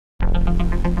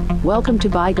Welcome to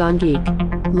Bygone Geek.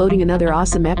 Loading another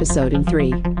awesome episode in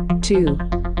 3, 2,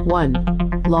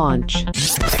 1, launch.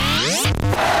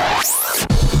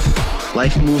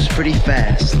 Life moves pretty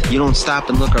fast. You don't stop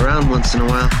and look around once in a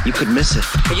while, you could miss it.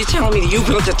 Are you telling me that you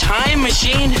built a time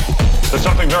machine? There's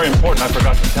something very important I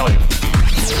forgot to tell you.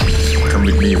 Come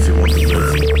with me if you want to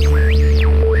live.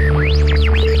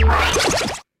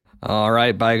 All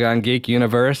right, Bygone Geek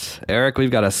universe. Eric, we've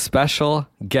got a special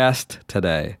guest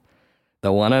today.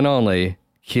 The one and only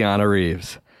Keanu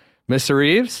Reeves. Mr.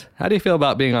 Reeves, how do you feel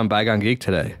about being on Bygone Geek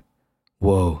today?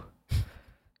 Whoa.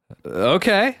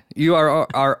 Okay, you are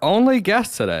our only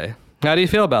guest today. How do you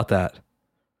feel about that?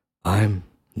 I'm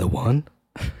the one?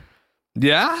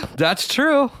 Yeah, that's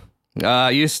true.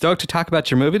 You stoked to talk about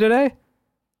your movie today?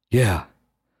 Yeah.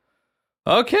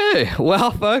 Okay, well,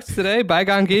 folks, today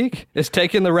Bygone Geek is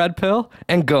taking the red pill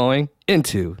and going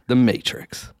into the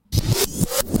Matrix.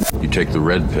 You take the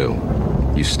red pill,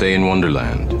 you stay in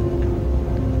Wonderland,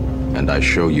 and I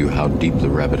show you how deep the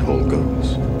rabbit hole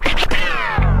goes.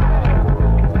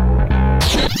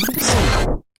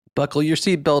 Buckle your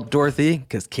seatbelt, Dorothy,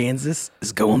 because Kansas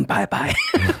is going bye-bye.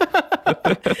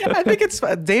 I think it's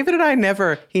David and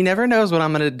I he never knows what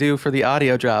I'm going to do for the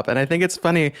audio drop. And I think it's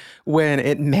funny when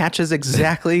it matches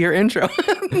exactly your intro.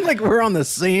 Like we're on the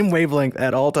same wavelength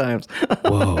at all times.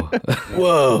 Whoa.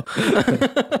 Whoa.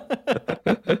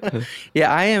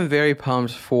 Yeah, I am very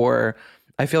pumped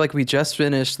I feel like we just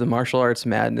finished the Martial Arts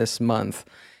Madness month.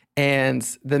 And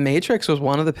The Matrix was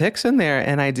one of the picks in there.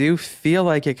 And I do feel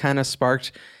like it kind of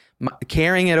sparked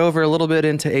carrying it over a little bit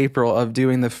into April of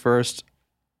doing the first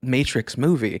Matrix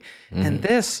movie. And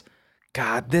this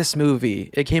movie,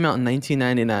 it came out in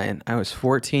 1999. I was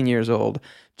 14 years old,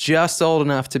 just old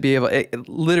enough to be able, I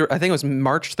think it was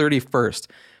March 31st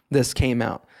this came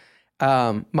out.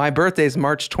 My birthday is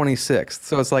March 26th.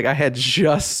 So it's like I had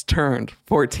just turned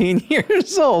 14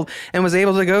 years old and was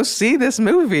able to go see this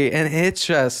movie. And it's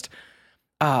just,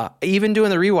 even doing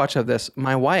the rewatch of this,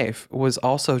 my wife was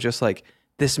also just like,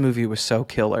 this movie was so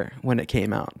killer when it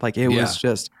came out. Like it was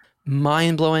just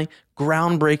mind-blowing,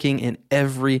 groundbreaking in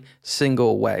every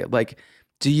single way. Like,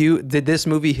 did this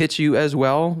movie hit you as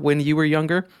well when you were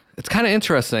younger? It's kind of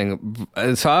interesting.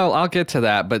 So I'll get to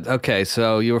that. But okay,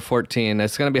 so you were 14.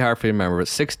 It's going to be hard for you to remember. But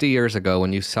 60 years ago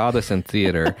when you saw this in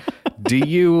theater, do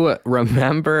you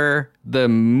remember the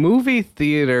movie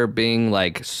theater being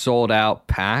like sold out,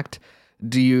 packed?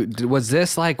 Was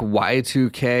this like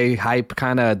Y2K hype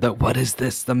kind of what is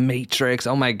this, the Matrix?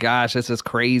 Oh my gosh, this is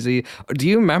crazy. Do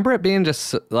you remember it being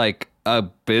just like a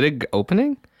big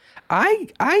opening?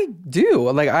 I do.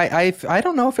 Like I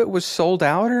don't know if it was sold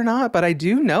out or not, but I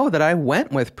do know that I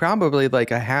went with probably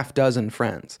like a half dozen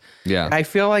friends. Yeah. I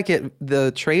feel like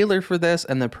the trailer for this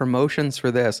and the promotions for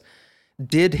this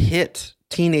did hit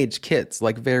teenage kids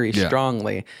like very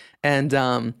strongly.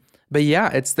 And but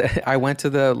yeah, I went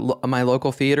to my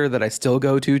local theater that I still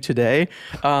go to today,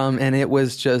 and it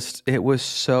was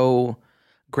so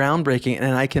groundbreaking.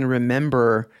 And I can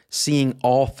remember seeing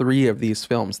all three of these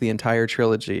films, the entire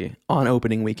trilogy, on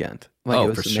opening weekend. Like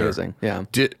it was amazing. Sure.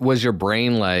 Yeah. Was your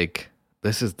brain like,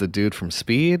 this is the dude from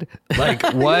Speed? Like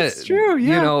what? It's true.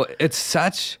 Yeah. You know, it's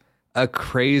such a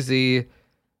crazy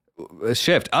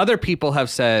shift. Other people have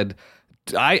said.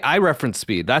 I reference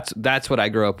Speed. That's what I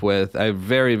grew up with. I have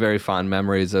very, very fond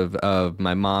memories of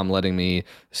my mom letting me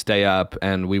stay up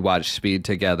and we watched Speed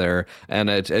together, and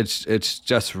it's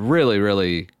just really,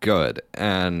 really good.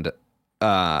 And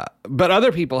but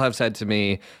other people have said to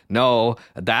me, no,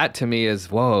 that to me is,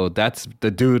 whoa, that's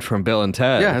the dude from Bill and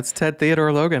Ted. Yeah, it's Ted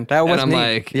Theodore Logan. That was and I'm me.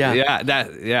 like,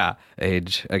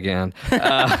 age again.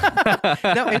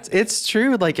 No, it's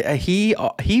true. Like he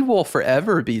will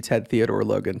forever be Ted Theodore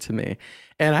Logan to me.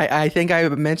 And I think I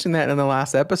mentioned that in the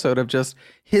last episode of just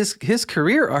his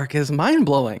career arc is mind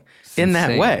blowing in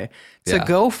that way. To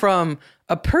go from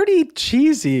a pretty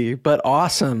cheesy but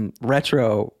awesome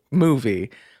retro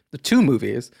movie, the two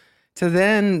movies, to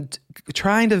then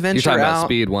trying to venture out. You're talking about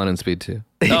Speed 1 and Speed 2.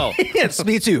 No. Yeah,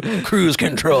 Speed 2, cruise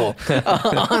control.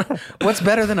 What's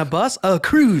better than a bus? A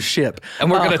cruise ship. And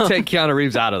we're going to take Keanu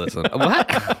Reeves out of this one.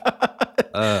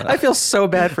 What? I feel so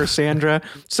bad for Sandra.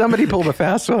 Somebody pulled a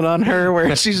fast one on her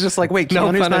where she's just like, wait,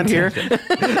 Keanu's not here?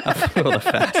 I pulled a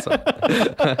fast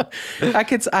one. I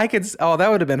could, that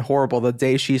would have been horrible the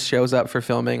day she shows up for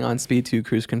filming on Speed 2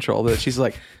 cruise control that she's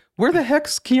like, where the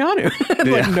heck's Keanu?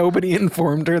 Like nobody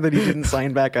informed her that he didn't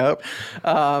sign back up.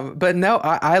 But no,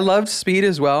 I loved Speed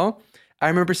as well. I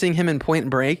remember seeing him in Point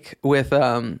Break with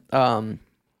Patrick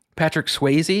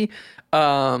Swayze.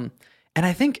 And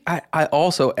I think I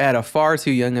also, at a far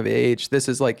too young of age, this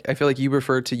is like, I feel like you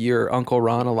refer to your Uncle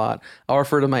Ron a lot. I'll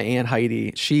refer to my Aunt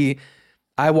Heidi.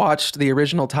 I watched the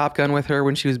original Top Gun with her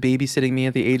when she was babysitting me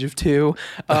at the age of 2.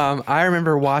 I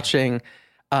remember watching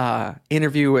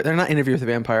Interview with the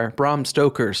Vampire, Bram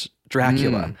Stoker's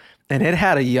Dracula. And it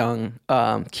had a young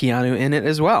Keanu in it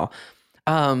as well.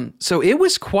 So it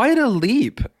was quite a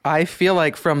leap, I feel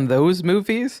like, from those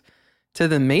movies to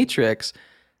The Matrix.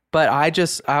 But I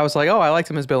was like, oh, I liked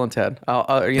him as Bill and Ted,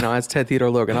 as Ted Theodore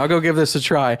Logan. I'll go give this a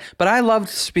try. But I loved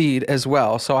Speed as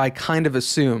well. So I kind of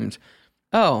assumed,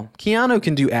 oh, Keanu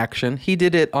can do action. He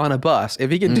did it on a bus.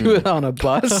 If he can do it on a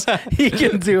bus, he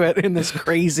can do it in this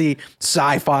crazy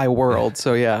sci-fi world.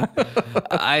 So yeah.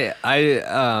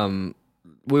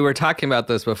 We were talking about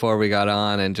this before we got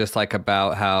on, and just like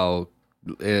about how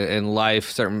in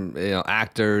life certain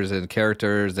actors and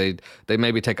characters they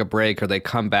maybe take a break or they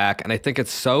come back, and I think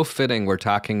it's so fitting we're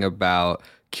talking about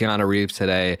Keanu Reeves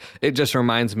today. It just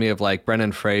reminds me of like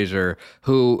Brendan Fraser,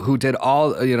 who did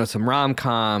all some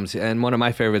rom-coms, and one of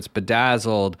my favorites,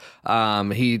 Bedazzled.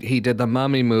 He did the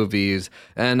Mummy movies,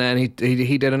 and then he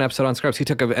did an episode on Scrubs. He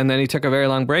took a very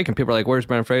long break, and people are like, "Where's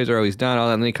Brendan Fraser? Oh, he's done all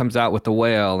that." And then he comes out with The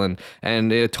Whale,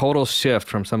 and a total shift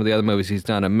from some of the other movies he's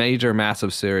done. A major,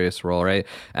 massive, serious role, right?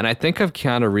 And I think of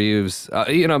Keanu Reeves,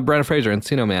 Brendan Fraser,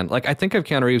 Encino Man. Like I think of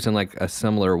Keanu Reeves in like a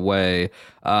similar way,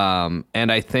 and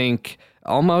I think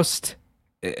almost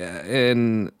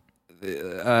in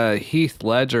Heath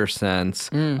Ledger sense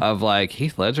of like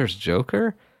Heath Ledger's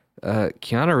Joker.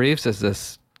 Keanu Reeves is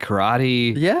this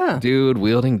karate dude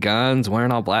wielding guns,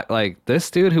 wearing all black. Like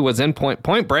this dude who was in Point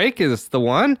Break is the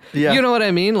one. Yeah. You know what I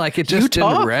mean? Like it just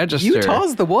didn't register.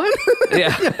 Utah's the one.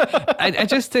 Yeah. I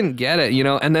just didn't get it,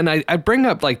 And then I bring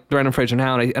up like Brendan Fraser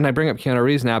now, and I bring up Keanu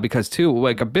Reeves now because too,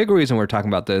 like a big reason we're talking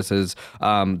about this is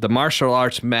the martial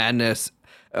arts madness.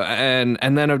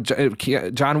 And then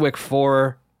John Wick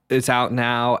 4 is out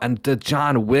now, and the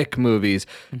John Wick movies.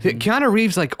 Keanu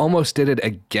Reeves like almost did it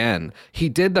again. He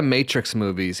did the Matrix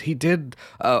movies. He did.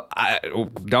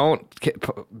 Don't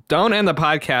end the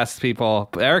podcast, people.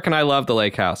 Eric and I love The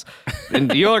Lake House,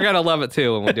 and you're gonna love it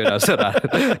too when we do an episode on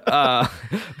it.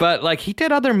 But like he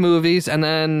did other movies, and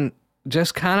then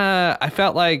just kind of I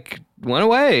felt like went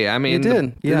away. I mean,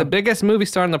 the biggest movie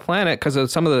star on the planet because of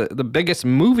some of the biggest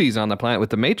movies on the planet with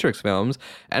the Matrix films.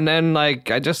 And then like,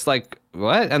 I just like,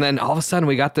 what? And then all of a sudden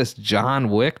we got this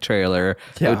John Wick trailer.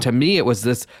 Yeah. To me, it was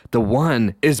the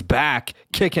one is back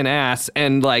kicking ass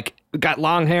and like got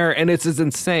long hair and it's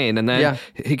insane. And then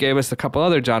he gave us a couple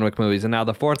other John Wick movies, and now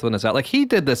the fourth one is out. Like he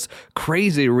did this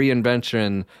crazy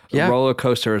reinvention roller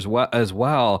coaster as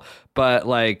well. But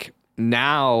like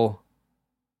now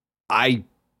I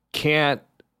can't.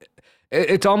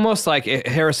 It's almost like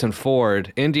Harrison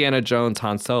Ford, Indiana Jones,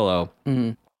 Han Solo,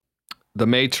 The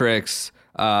Matrix,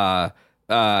 and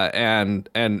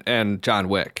John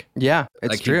Wick. Yeah, it's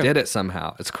like true. He did it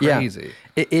somehow. It's crazy.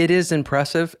 Yeah. It is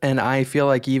impressive, and I feel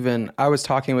like I was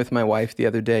talking with my wife the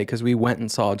other day because we went and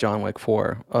saw John Wick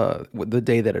 4 the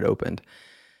day that it opened.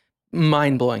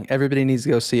 Mind blowing. Everybody needs to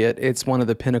go see it. It's one of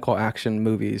the pinnacle action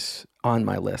movies on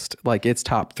my list. Like it's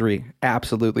top 3,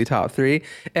 absolutely top 3.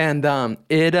 And I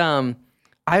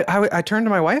turned to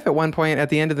my wife at one point at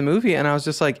the end of the movie, and I was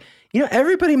just like,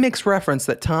 everybody makes reference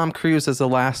that Tom Cruise is the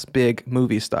last big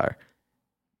movie star.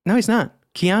 No, he's not.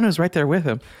 Keanu's right there with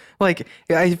him. Like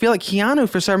I feel like Keanu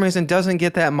for some reason doesn't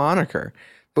get that moniker,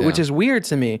 but which is weird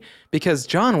to me because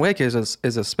John Wick is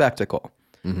a spectacle.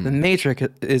 The Matrix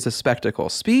is a spectacle.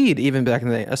 Speed, even back in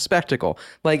the day, a spectacle.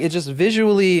 Like it's just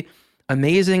visually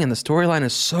amazing, and the storyline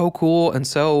is so cool and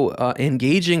so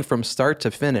engaging from start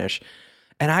to finish.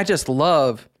 And I just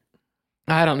love,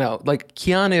 I don't know, like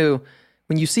Keanu,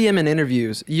 when you see him in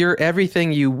interviews, you're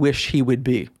everything you wish he would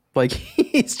be. Like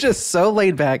he's just so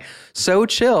laid back, so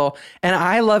chill. And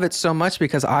I love it so much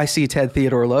because I see Ted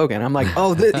Theodore Logan. I'm like,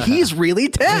 oh, he's really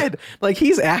Ted. Like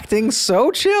he's acting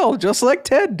so chill, just like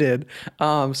Ted did.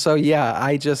 So yeah,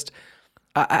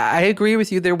 I agree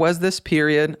with you. There was this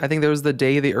period. I think there was The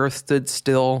Day the Earth Stood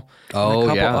Still. Oh, and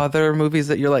a couple other movies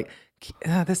that you're like,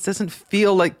 this doesn't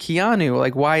feel like Keanu.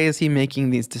 Like, why is he making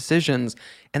these decisions?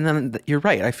 And then you're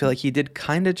right. I feel like he did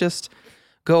kind of just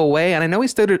go away. And I know he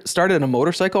started a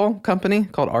motorcycle company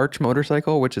called Arch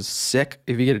Motorcycle, which is sick.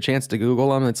 If you get a chance to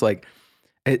Google him, it's like,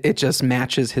 it just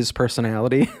matches his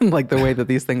personality, like the way that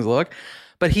these things look.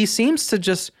 But he seems to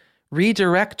just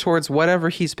redirect towards whatever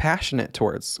he's passionate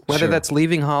towards, whether that's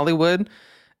leaving Hollywood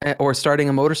or starting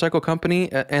a motorcycle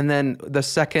company. And then the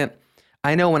second,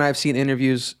 I know when I've seen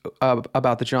interviews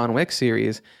about the John Wick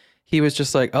series, he was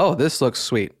just like, oh, this looks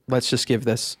sweet. Let's give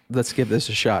this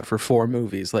a shot for 4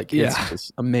 movies. Like, it's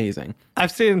just amazing.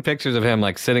 I've seen pictures of him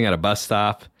like sitting at a bus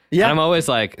stop. Yeah. And I'm always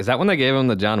like, is that when they gave him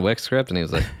the John Wick script? And he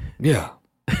was like, yeah,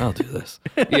 I'll do this.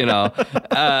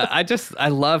 I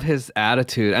love his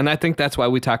attitude. And I think that's why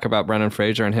we talk about Brendan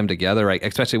Fraser and him together, right?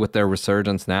 Especially with their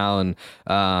resurgence now and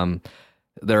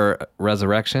their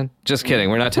resurrection. Just kidding.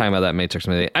 We're not talking about that Matrix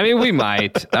movie. I mean, we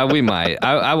might.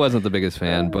 I wasn't the biggest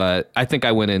fan, but I think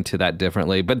I went into that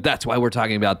differently. But that's why we're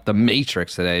talking about the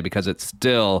Matrix today, because it's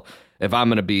still, if I'm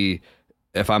going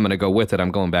to go with it,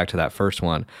 I'm going back to that first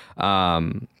one.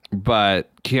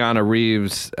 But Keanu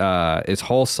Reeves is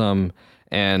wholesome,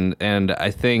 and I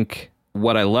think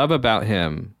what I love about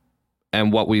him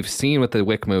and what we've seen with the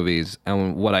Wick movies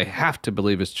and what I have to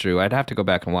believe is true, I'd have to go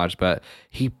back and watch, but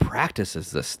he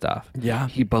practices this stuff. Yeah.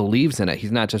 He believes in it.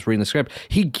 He's not just reading the script.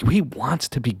 He wants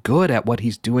to be good at what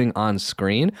he's doing on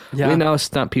screen. Yeah. We know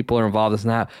stunt people are involved in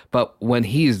that, but when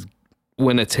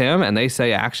it's him and they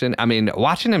say action, I mean,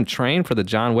 watching him train for the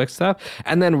John Wick stuff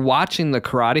and then watching the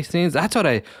karate scenes, that's what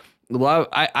I love.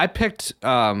 I picked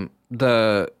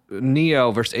the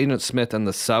Neo versus Agent Smith in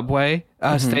the subway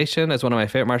station as one of my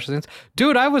favorite martial scenes.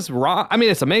 Dude, I was wrong. I mean,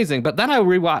 it's amazing, but then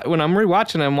when I'm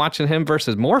rewatching, I'm watching him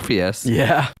versus Morpheus.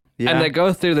 Yeah. And they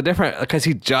go through the different, because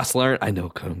he just learned, I know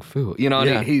Kung Fu.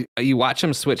 And you watch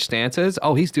him switch stances.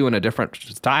 Oh, he's doing a different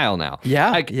style now.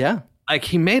 Yeah. Like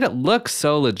he made it look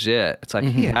so legit. It's like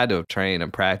he had to have trained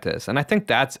and practiced. And I think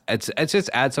it's just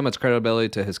adds so much credibility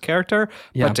to his character,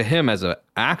 but to him as an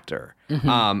actor.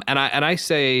 And I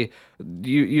say,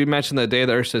 you mentioned The Day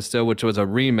the Earth Stood Still, which was a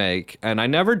remake, and I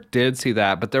never did see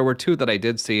that, but there were 2 that I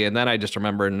did see, and then I just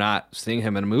remember not seeing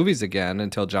him in movies again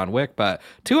until John Wick. But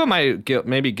 2 of my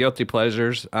maybe guilty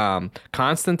pleasures,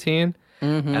 Constantine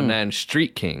and then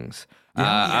Street Kings.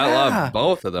 I love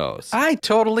both of those. I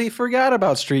totally forgot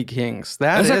about Street Kings.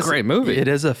 That's a great movie. It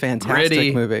is a fantastic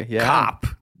Gritty movie. Yeah. Cop.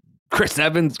 Chris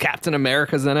Evans, Captain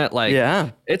America's in it. Like,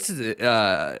 it's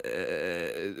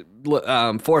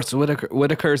Forrest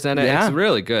Whitaker's in it. Yeah. It's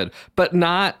really good, but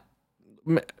not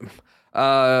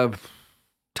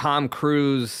Tom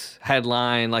Cruise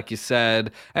headline, like you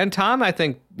said. And Tom, I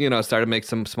think, started to make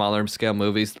some smaller scale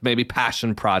movies, maybe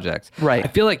passion projects. Right. I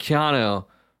feel like Keanu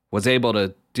was able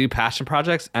to do passion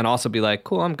projects and also be like,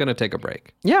 cool, I'm going to take a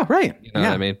break. Yeah, right. You know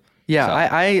what I mean? Yeah, So-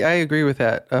 I agree with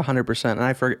that 100%. And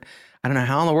I don't know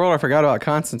how in the world I forgot about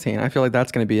Constantine. I feel like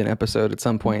that's going to be an episode at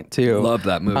some point too. Love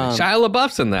that movie. Shia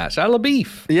LaBeouf's in that. Shia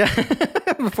LaBeouf.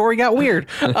 Yeah, before he got weird.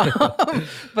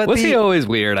 But Was he always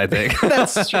weird, I think?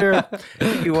 That's true.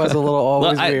 He was a little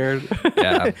always weird.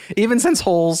 Yeah. Even since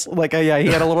Holes, like, he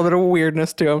had a little bit of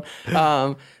weirdness to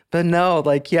him. But no,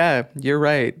 like, yeah, you're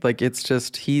right. Like, it's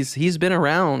just, he's been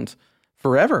around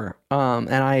forever.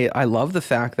 And I love the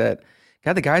fact that,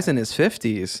 God, the guy's in his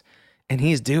 50s and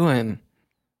he's doing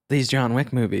these John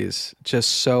Wick movies just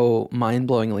so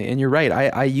mind-blowingly. And you're right,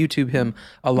 I YouTube him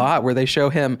a lot where they show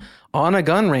him on a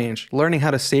gun range learning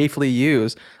how to safely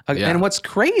use. And what's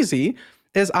crazy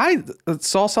is I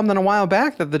saw something a while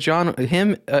back that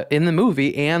him in the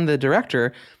movie and the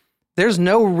director, there's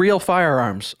no real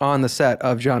firearms on the set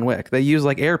of John Wick. They use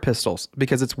like air pistols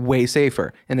because it's way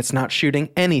safer and it's not shooting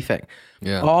anything.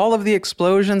 Yeah. All of the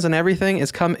explosions and everything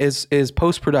is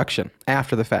post-production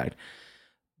after the fact.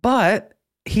 But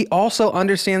he also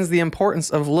understands the importance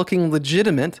of looking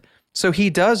legitimate. So he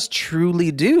does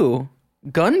truly do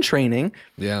gun training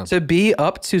to be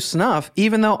up to snuff,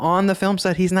 even though on the film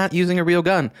set, he's not using a real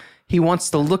gun. He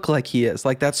wants to look like he is.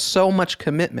 Like, that's so much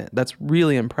commitment. That's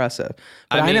really impressive.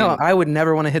 But I know I would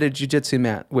never want to hit a jiu-jitsu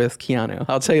mat with Keanu.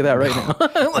 I'll tell you that right now.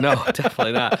 No,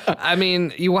 definitely not. I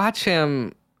mean, you watch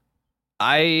him,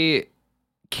 I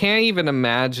can't even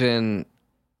imagine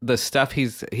the stuff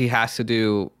he has to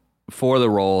do for the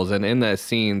roles, and in the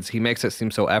scenes he makes it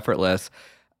seem so effortless.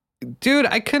 Dude,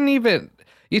 I couldn't even.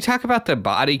 You talk about the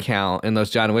body count in those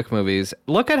John Wick movies.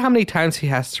 Look at how many times he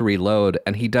has to reload,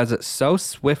 and he does it so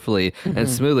swiftly and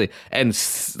smoothly and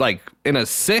like in a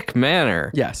sick manner.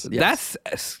 Yes. That's,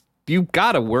 you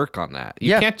got to work on that.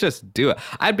 You can't just do it.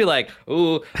 I'd be like,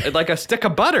 ooh, like a stick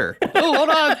of butter.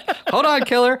 Oh, hold on,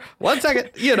 killer. 1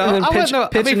 second. And then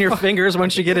pitching your fingers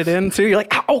once you get it in too. You're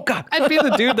like, oh God. I'd be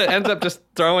the dude that ends up just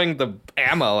throwing the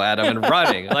ammo at him and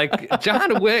running. Like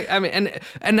John Wick. I mean,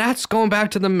 and that's going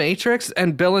back to The Matrix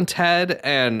and Bill and Ted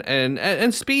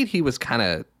and Speed. He was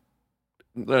kind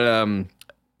of.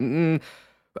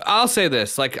 I'll say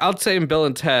this. Like, I'll say in Bill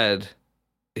and Ted,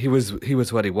 he was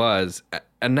what he was,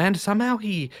 and then somehow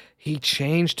he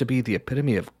changed to be the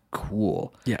epitome of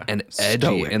cool Yeah. and edgy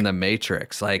Stoic. in the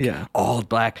Matrix, like Yeah. all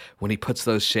black when he puts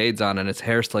those shades on and his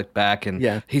hair slicked back, and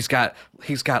Yeah. he's got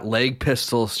leg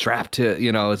pistols strapped to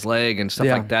his leg and stuff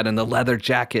Yeah. like that, and the leather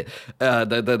jacket,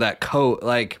 that coat,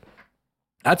 like.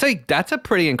 That's a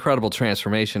pretty incredible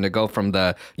transformation to go from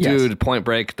the dude Point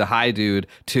Break, the high dude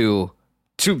to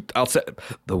I'll say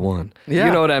the one. Yeah.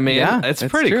 You know what I mean? Yeah, it's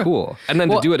it's pretty true. cool. And then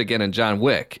Well, to do it again in John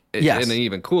Wick in Yes. an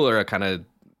even cooler kind of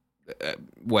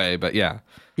way. But yeah.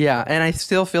 Yeah, and I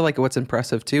still feel like what's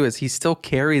impressive too is he still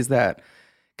carries that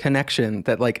connection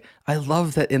that, like, I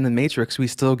love that in the Matrix we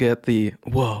still get the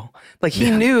whoa. Like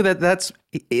he knew that that's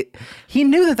he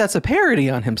knew that that's a parody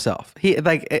on himself.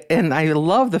 And I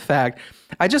love the fact.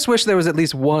 I just wish there was at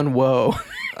least one whoa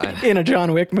in a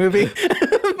John Wick movie.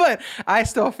 But I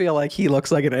still feel like he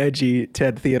looks like an edgy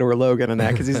Ted Theodore Logan in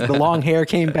that, because the long hair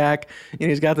came back,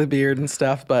 he's got the beard and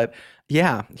stuff. But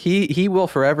yeah, he will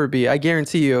forever be. I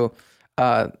guarantee you.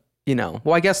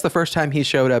 Well, I guess the first time he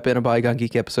showed up in a Bygone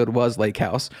Geek episode was Lake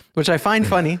House, which I find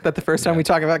funny that the first time we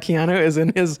talk about Keanu is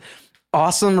in his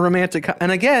awesome romantic.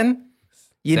 And again,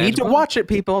 you need to watch it,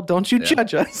 people. Don't you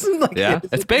judge us.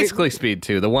 It's basically Speed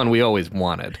 2, the one we always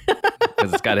wanted,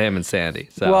 because it's got him and Sandy.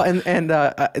 So. Well, and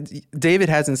David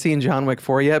hasn't seen John Wick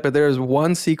 4 yet, but there's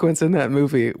one sequence in that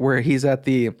movie where he's at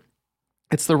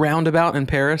it's the roundabout in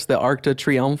Paris, the Arc de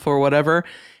Triomphe or whatever.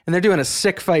 And they're doing a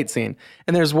sick fight scene.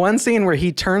 And there's one scene where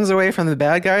he turns away from the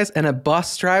bad guys and a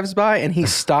bus drives by and he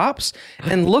stops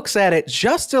and looks at it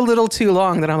just a little too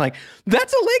long that I'm like,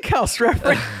 that's a Lake House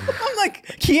reference. I'm like,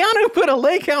 Keanu put a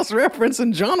Lake House reference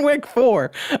in John Wick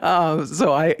 4.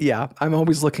 I'm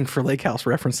always looking for Lake House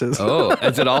references. Oh,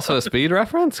 is it also a Speed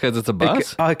reference because it's a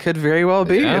bus? It could very well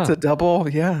be. Yeah. It's a double.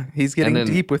 Yeah. He's getting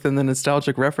deep within the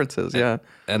nostalgic references. Yeah.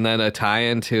 And then a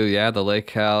tie-in to, the Lake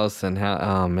House and how,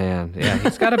 oh man. Yeah,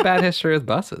 he's got a bad history with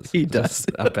buses. He does.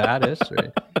 Just a bad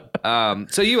history.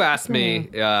 So you asked me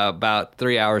about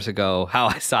 3 hours ago how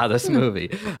I saw this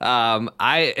movie.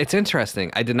 It's interesting.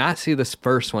 I did not see this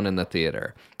first one in the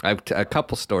theater. I have a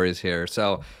couple stories here.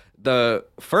 So the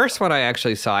first one I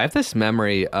actually saw, I have this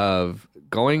memory of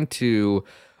going to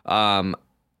a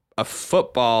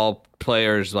football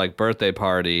player's like birthday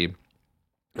party,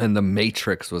 and The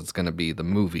Matrix was going to be the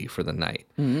movie for the night.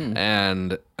 Mm-hmm.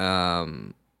 And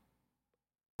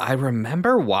I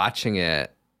remember watching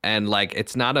it, and like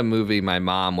it's not a movie my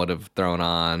mom would have thrown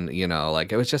on,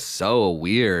 like it was just so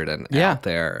weird and out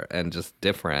there and just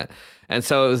different. And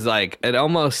so it was like it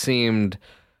almost seemed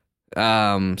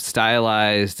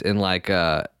stylized in like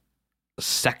a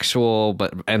sexual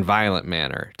and violent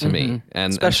manner to me.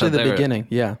 And especially and so the beginning.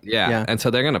 Yeah. And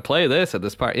so they're going to play this at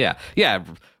this part. Yeah.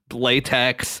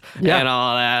 Latex and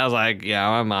all that. I was like,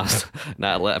 my mom's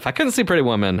not if I couldn't see Pretty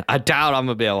Woman, I doubt I'm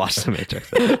gonna be able to watch The Matrix.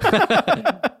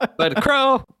 But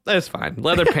Crow, that's fine.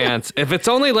 Leather pants. If it's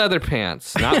only leather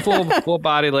pants, not full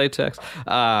body latex.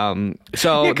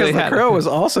 So because the Crow was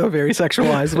also very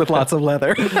sexualized with lots of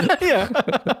leather. Yeah.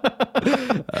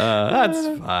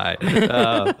 That's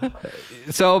fine.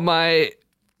 So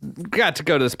got to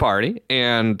go to this party,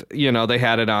 and they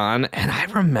had it on, and I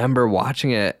remember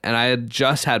watching it, and I had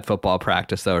just had football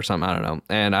practice though or something, I don't know,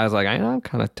 and I was like, I'm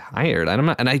kind of tired,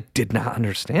 and I did not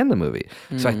understand the movie.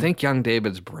 So I think young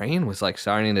David's brain was like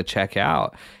starting to check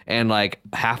out, and like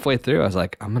halfway through I was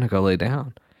like, I'm gonna go lay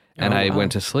down, and I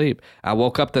went to sleep. I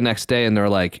woke up the next day and they're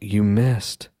like, you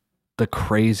missed the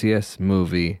craziest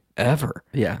movie ever.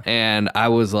 Yeah. And I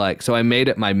was like, so I made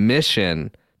it my mission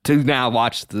to now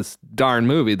watch this darn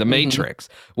movie, The Matrix,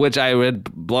 which I had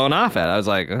blown off at. I was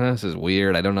like, this is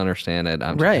weird. I don't understand it.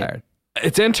 I'm too tired.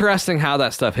 It's interesting how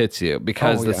that stuff hits you,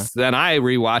 because then I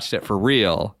rewatched it for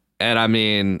real. And I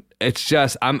mean, it's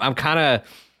just, I want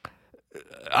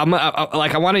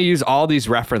to use all these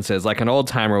references like an old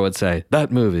timer would say,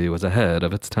 that movie was ahead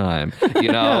of its time,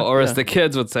 or as the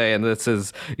kids would say, and this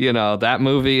is, that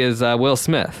movie is Will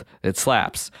Smith. It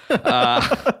slaps.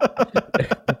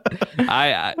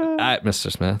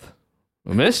 Mr. Smith.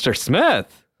 Mr.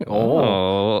 Smith.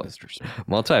 Oh, Mr. Smith.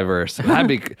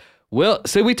 Multiverse.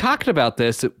 So we talked about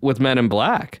this with Men in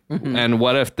Black. Mm-hmm. And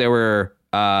what if there were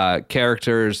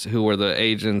characters who were the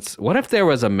agents? What if there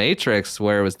was a Matrix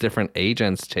where it was different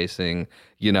agents chasing,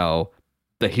 the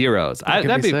heroes?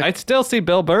 I'd still see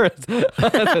Bill Burr.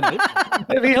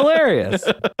 It'd be hilarious.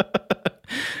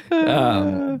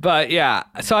 But yeah,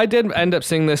 so I did end up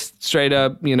seeing this straight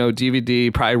up,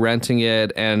 DVD, probably renting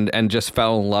it, and just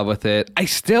fell in love with it.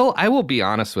 I will be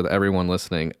honest with everyone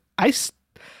listening. I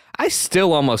I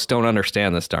still almost don't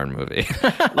understand this darn movie.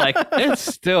 Like, it's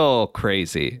still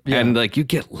crazy. Yeah. And like, you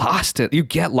get lost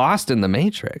in the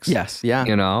Matrix. Yes. Yeah.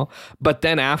 You know? But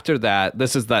then after that,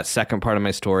 this is that second part of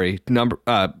my story.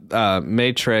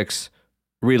 Matrix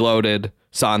Reloaded,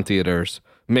 saw in theaters.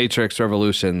 Matrix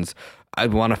Revolutions, I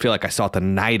want to feel like I saw it the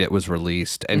night it was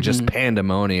released, and just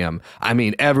pandemonium. I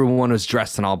mean, everyone was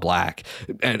dressed in all black,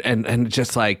 and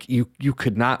just like you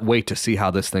could not wait to see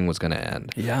how this thing was going to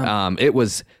end. Yeah. It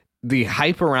was the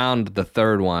hype around the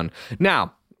third one.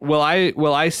 Now, will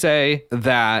I say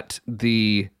that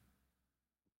the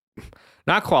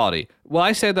not quality? Will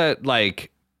I say that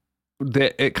like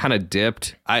it kind of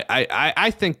dipped? I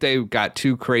think they got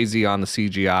too crazy on the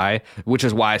CGI, which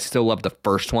is why I still love the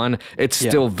first one. It's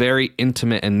still very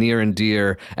intimate and near and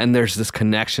dear, and there's this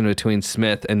connection between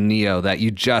Smith and Neo that you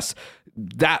just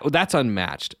that's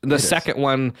unmatched. The second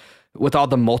one, with all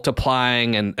the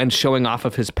multiplying and showing off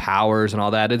of his powers and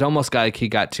all that, it almost got like he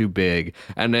got too big.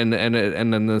 And then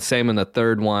the same in the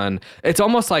third one. It's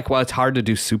almost like, well, it's hard to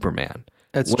do Superman.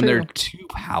 That's when true. they're too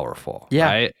powerful.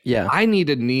 Yeah. Right? Yeah. I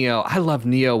needed Neo. I love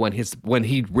Neo when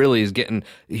he really is getting,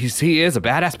 he is a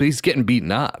badass, but he's getting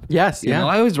beaten up. Yes. You Yeah. know,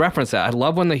 I always reference that. I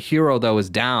love when the hero though is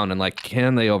down and like,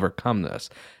 can they overcome this?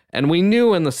 And we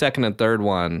knew in the second and third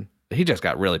one, he just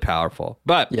got really powerful.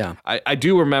 But Yeah. I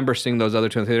do remember seeing those other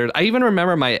two in theaters. I even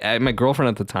remember my girlfriend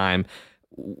at the time,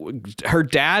 her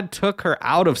dad took her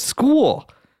out of school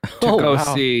to go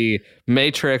see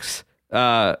Matrix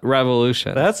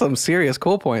Revolution. That's some serious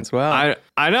cool points. Wow.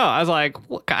 I know. I was like,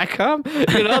 well, can I come?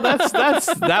 You know,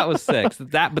 that was sick.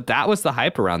 But that was the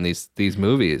hype around these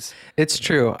movies. It's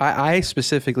true. I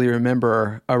specifically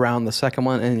remember around the second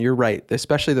one, and you're right,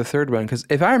 especially the third one, because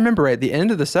if I remember right, the end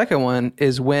of the second one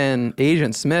is when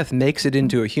Agent Smith makes it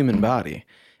into a human body,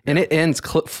 and it ends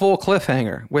full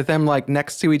cliffhanger with them like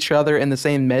next to each other in the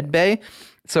same med bay.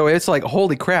 So it's like,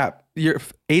 holy crap, you're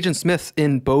Agent Smith's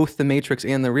in both the Matrix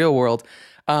and the real world.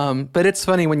 But it's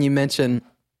funny when you mention,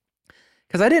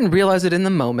 because I didn't realize it in the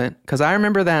moment, because I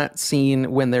remember that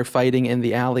scene when they're fighting in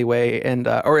the alleyway and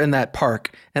or in that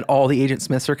park, and all the Agent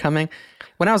Smiths are coming.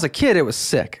 When I was a kid, it was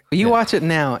sick. You watch it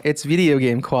now, it's video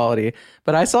game quality.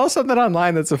 But I saw something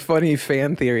online that's a funny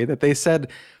fan theory that they said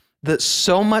that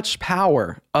so much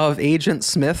power of Agent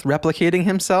Smith replicating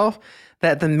himself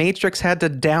that the Matrix had to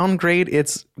downgrade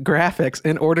its graphics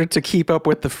in order to keep up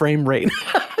with the frame rate.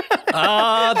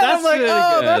 Oh, that's I'm like, really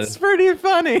oh, good. that's pretty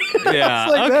funny. Yeah,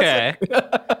 Like, okay.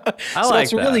 I so like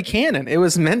it's that. really canon. It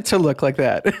was meant to look like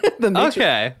that. The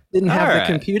Matrix didn't have All the right.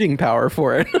 computing power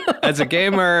for it. As a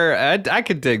gamer, I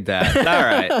could dig that. All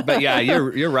right. But yeah,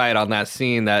 you're right on that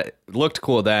scene that looked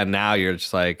cool then. Now you're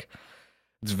just like,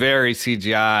 it's very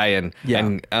CGI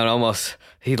and almost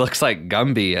he looks like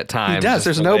Gumby at times. He does. just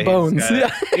There's the no way he's bones.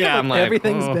 got it. Yeah, I'm like,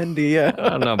 everything's oh, bendy. Yeah. I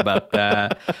don't know about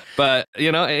that. But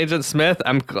you know, Agent Smith,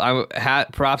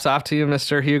 props off to you,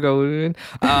 Mr. Hugo Weaving.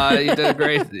 You did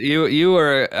great. You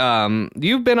were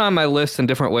you've been on my list in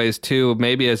different ways too.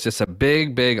 Maybe as just a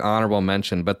big honorable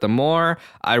mention. But the more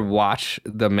I watch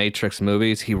the Matrix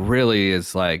movies, he really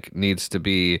is like needs to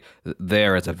be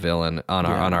there as a villain on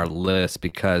our list,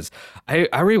 because I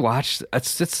rewatched.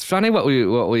 It's funny what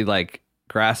we like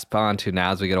grasp onto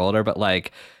now as we get older, but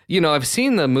like, you know, I've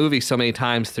seen the movie so many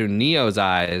times through Neo's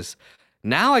eyes.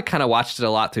 Now I kind of watched it a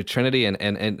lot through Trinity and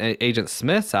Agent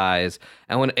Smith's eyes.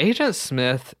 And when Agent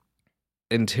Smith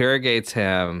interrogates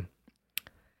him,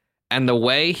 and the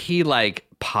way he like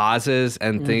pauses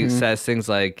and says things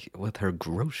like with her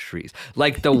groceries,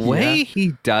 like the way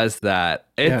he does that,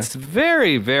 it's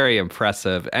very, very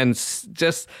impressive, and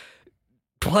just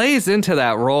plays into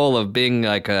that role of being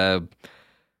like a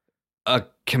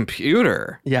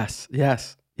computer. Yes.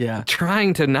 Yeah.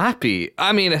 Trying to not be.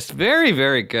 I mean, it's very,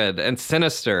 very good and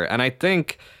sinister. And I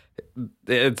think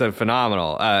it's a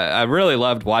phenomenal. I really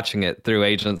loved watching it through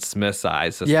Agent Smith's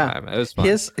eyes this time. It was fun.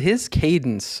 His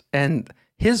cadence and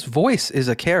his voice is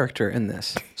a character in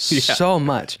this so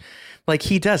much. Like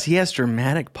he has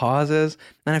dramatic pauses.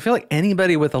 And I feel like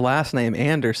anybody with the last name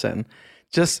Anderson,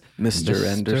 just Mr.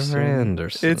 Anderson.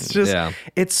 It's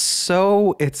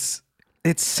just,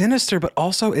 it's sinister, but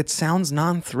also it sounds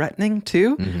non-threatening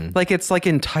too. Like it's like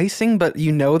enticing, but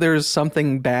you know there's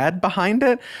something bad behind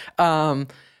it. And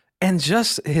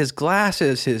just his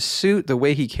glasses, his suit, the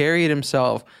way he carried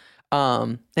himself.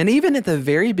 And even at the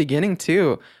very beginning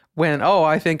too, when,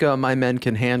 I think my men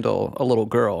can handle a little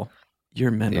girl.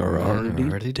 Your men are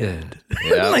already dead.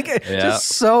 Yep. Just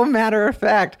so matter of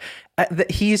fact. That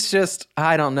he's just,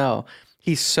 I don't know.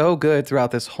 He's so good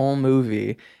throughout this whole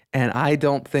movie. And I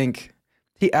don't think...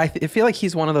 I feel like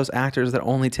he's one of those actors that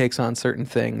only takes on certain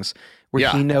things where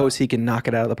he knows he can knock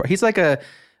it out of the park. He's like a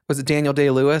was it Daniel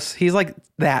Day-Lewis? He's like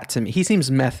that to me. He seems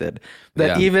method.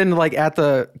 That Yeah. even like at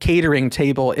the catering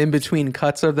table in between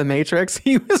cuts of The Matrix,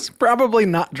 he was probably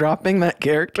not dropping that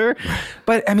character.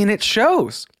 But I mean, it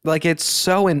shows. Like, it's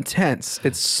so intense.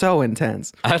 It's so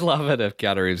intense. I'd love it if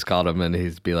Keanu Reeves called him and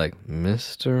he'd be like,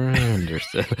 Mr.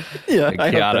 Anderson. Yeah, And I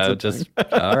hope Keanu that's a just,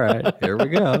 all right, here we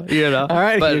go. You know, All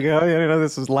right, but here you go. You know,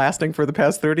 this is lasting for the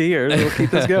past 30 years. We'll keep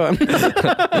this going.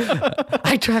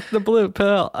 I tracked the blue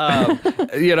pill.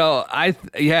 You know,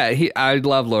 I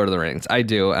love Lord of the Rings. I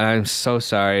do. And I'm so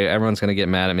sorry. Everyone's going to get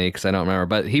mad at me because I don't remember.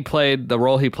 But the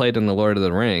role he played in the Lord of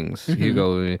the Rings,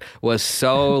 Hugo, was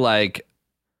so like,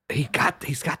 he's got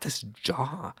this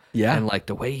jaw. Yeah. And like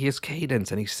the way his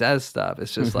cadence and he says stuff,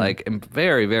 it's just like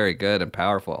very, very good and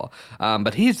powerful.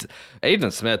 But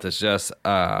Agent Smith is just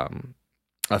a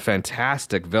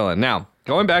fantastic villain. Now,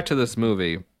 going back to this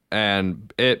movie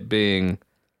and it being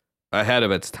ahead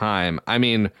of its time, I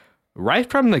mean, right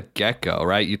from the get-go,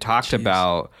 right? You talked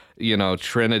about, you know,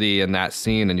 Trinity in that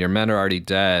scene and your men are already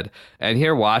dead. And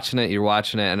you're watching it,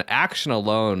 and action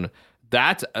alone,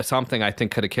 that's something I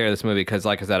think could have carried this movie because,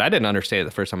 like I said, I didn't understand it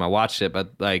the first time I watched it,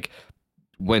 but like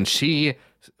when you see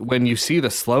the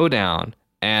slowdown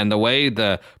and the way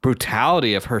the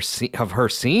brutality of her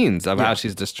scenes of how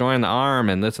she's destroying the arm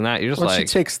and this and that, you're just She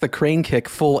takes the crane kick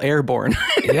full airborne.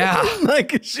 Yeah.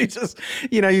 Like she just,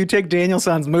 you know, you take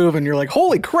Danielson's move and you're like,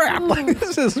 holy crap, like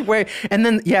this is way. And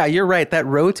then, yeah, you're right. That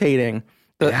rotating,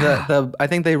 the I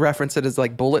think they reference it as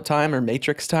like bullet time or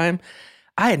Matrix time.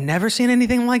 I had never seen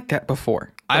anything like that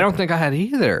before. I don't think I had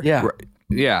either. Yeah.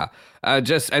 Yeah.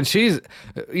 And she's,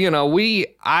 you know,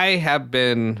 I have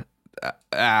been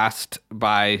asked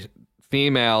by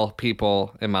female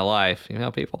people in my life,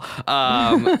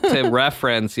 to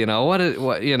reference, you know,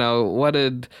 what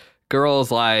did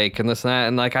girls like and this and that.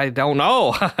 And like, I don't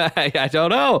know. I don't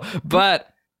know. But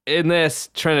in this,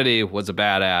 Trinity was a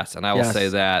badass, and I will say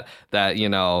that you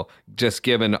know, just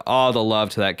given all the love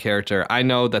to that character, I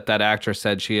know that actress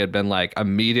said she had been like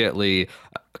immediately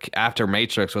after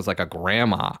Matrix was like a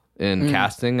grandma in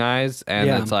casting eyes, and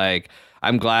it's like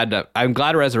I'm glad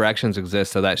Resurrections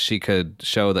exists so that she could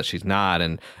show that she's not,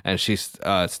 and she's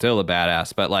still a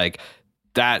badass, but like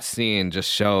that scene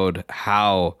just showed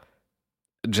how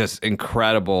just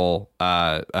incredible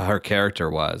her character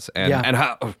was and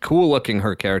how cool looking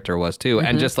her character was too.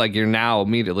 And just like you're now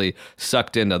immediately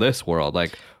sucked into this world.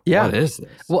 Like, what is this?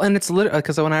 Well, and it's literally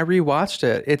because when I rewatched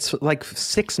it, it's like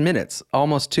 6 minutes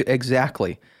almost to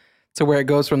exactly to where it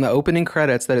goes from the opening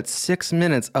credits that it's 6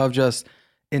 minutes of just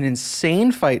an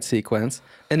insane fight sequence,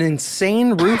 an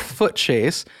insane roof foot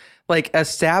chase, like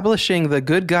establishing the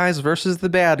good guys versus the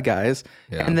bad guys,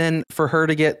 and then for her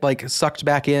to get like sucked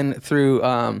back in through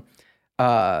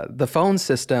the phone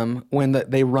system when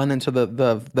they run into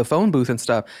the phone booth and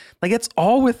stuff. Like it's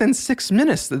all within 6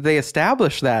 minutes that they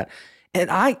establish that, and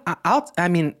I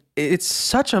mean it's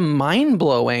such a mind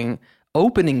blowing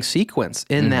opening sequence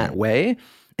in that way,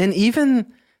 and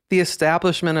even the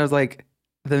establishment of like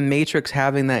the Matrix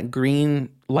having that green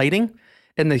lighting.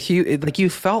 And like you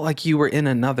felt like you were in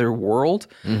another world.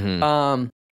 I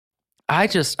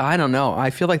don't know. I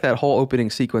feel like that whole opening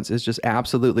sequence is just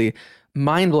absolutely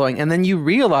mind blowing. And then you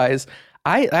realize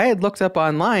I had looked up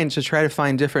online to try to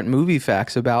find different movie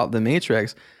facts about The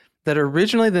Matrix, that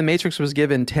originally The Matrix was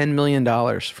given $10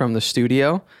 million from the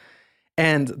studio.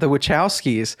 And the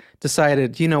Wachowskis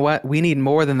decided, you know what? We need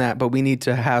more than that, but we need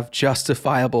to have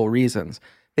justifiable reasons.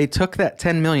 They took that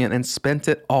 10 million and spent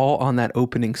it all on that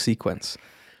opening sequence.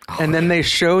 And then they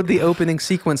showed the opening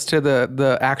sequence to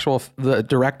the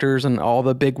directors and all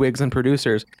the bigwigs and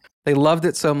producers. They loved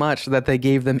it so much that they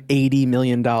gave them $80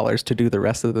 million to do the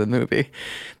rest of the movie.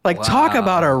 Like, talk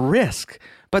about a risk.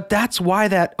 But that's why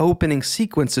that opening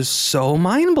sequence is so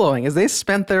mind-blowing, is they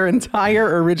spent their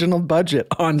entire original budget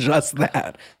on just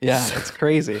that. Yeah, it's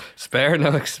crazy. Spare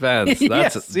no expense.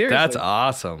 Seriously. That's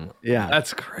awesome. Yeah.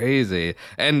 That's crazy.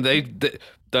 And the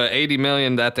 80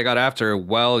 million that they got after,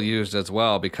 well used as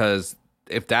well, because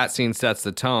if that scene sets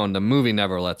the tone, the movie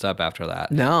never lets up after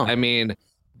that. No. I mean,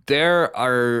 there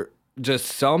are just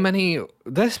so many.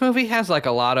 This movie has like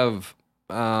a lot of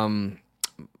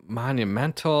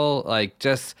monumental, like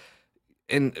just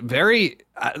in very.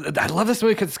 I love this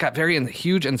movie because it's got very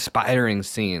huge, inspiring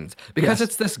scenes. Because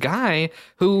it's this guy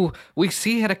who we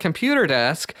see at a computer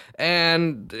desk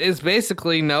and is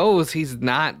basically knows he's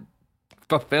not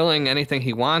fulfilling anything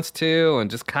he wants to,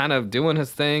 and just kind of doing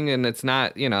his thing, and it's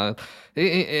not,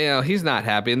 he's not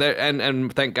happy,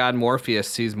 and thank God Morpheus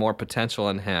sees more potential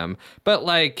in him. But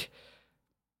like,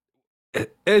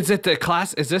 Is it the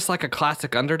class? Is this like a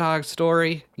classic underdog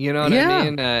story? You know what I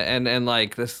mean? And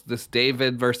like this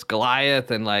David versus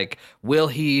Goliath, and like,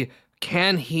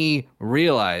 can he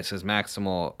realize his and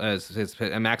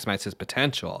maximize his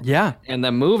potential? Yeah. And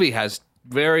the movie has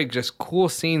very just cool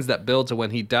scenes that build to when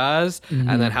he does,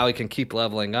 and then how he can keep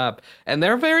leveling up. And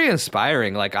they're very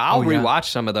inspiring. Like, I'll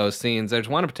rewatch some of those scenes. There's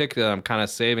one in particular I'm kind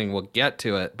of saving. We'll get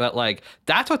to it. But like,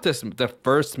 that's what the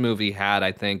first movie had,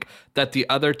 I think, that the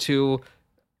other two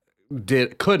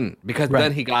couldn't, because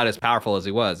then he got as powerful as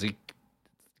he was. He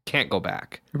can't go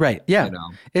back. Right. Yeah. You know?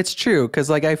 It's true. Because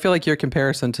like, I feel like your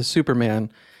comparison to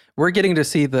Superman, we're getting to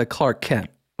see the Clark Kent.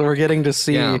 We're getting to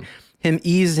see him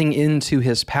easing into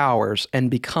his powers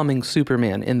and becoming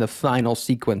Superman in the final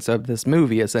sequence of this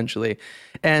movie, essentially.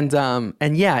 And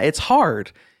yeah, it's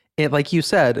hard. Like you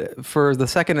said, for the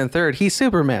second and third, he's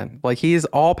Superman. Like, he's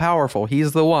all powerful.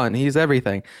 He's the one. He's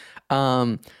everything.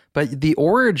 But the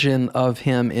origin of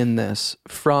him in this,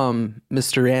 from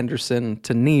Mr. Anderson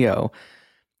to Neo,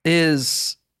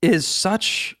 is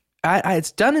such.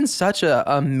 It's done in such a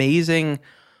amazing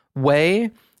way,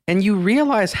 and you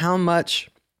realize how much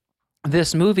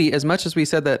this movie, as much as we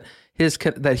said that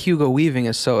that Hugo Weaving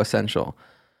is so essential,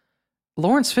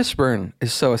 Lawrence Fishburne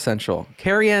is so essential.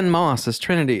 Carrie-Anne Moss as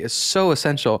Trinity is so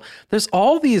essential. There's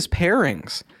all these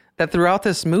pairings that throughout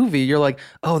this movie, you're like,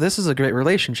 oh, this is a great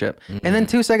relationship. And then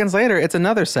 2 seconds later, it's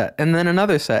another set, and then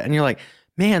another set. And you're like,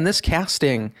 man, this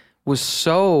casting was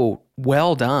so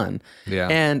well done. Yeah.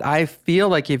 And I feel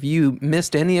like if you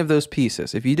missed any of those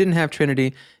pieces, if you didn't have Trinity,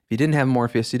 if you didn't have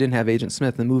Morpheus, you didn't have Agent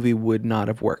Smith, the movie would not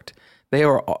have worked. They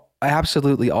were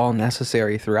absolutely all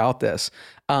necessary throughout this.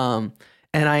 And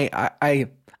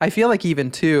I feel like, even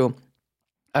too,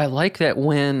 I like that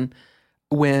when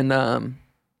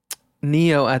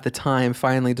Neo at the time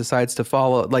finally decides to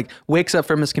follow, like, wakes up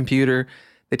from his computer,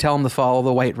 they tell him to follow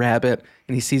the White Rabbit,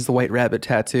 and he sees the White Rabbit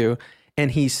tattoo,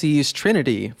 and he sees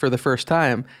Trinity for the first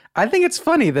time. I think it's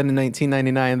funny that in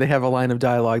 1999 they have a line of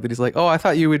dialogue that he's like, "Oh, I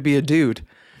thought you would be a dude,"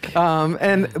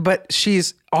 but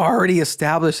she's already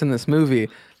established in this movie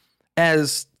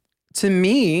as, to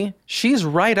me, she's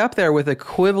right up there with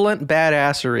equivalent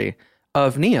badassery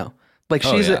of Neo. Like,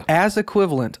 she's as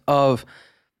equivalent of,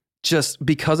 just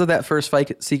because of that first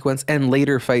fight sequence and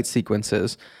later fight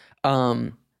sequences.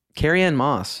 Carrie-Anne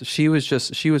Moss, she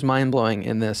was mind-blowing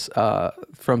in this,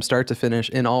 from start to finish,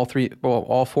 in all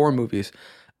four movies.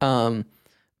 But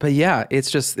yeah,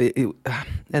 it's just, and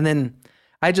then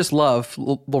I just love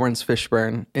Lawrence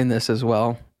Fishburne in this as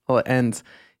well. And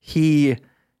he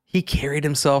carried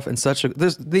himself in such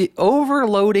there's the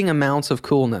overloading amounts of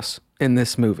coolness in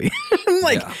this movie.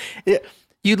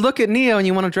 You look at Neo and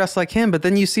you want to dress like him, but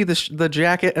then you see the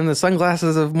jacket and the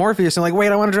sunglasses of Morpheus and like,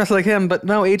 wait, I want to dress like him, but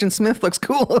no, Agent Smith looks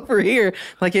cool over here.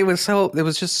 Like, it was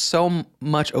just so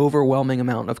much overwhelming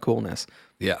amount of coolness.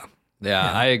 Yeah,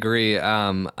 I agree.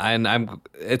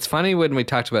 It's funny when we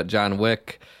talked about John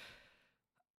Wick.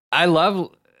 I love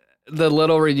the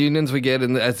little reunions we get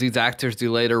as these actors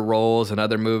do later roles in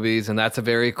other movies, and that's a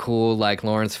very cool, like,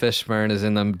 Lawrence Fishburne is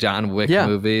in the John Wick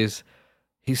movies.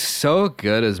 He's so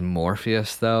good as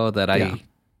Morpheus, though, that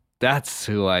that's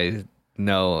who I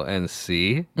know and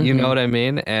see. You know what I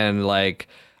mean? And like,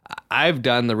 I've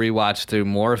done the rewatch through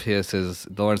Morpheus as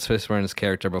Lawrence Fishburne's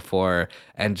character before,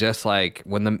 and just like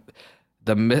when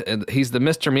he's the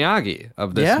Mr. Miyagi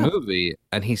of this movie,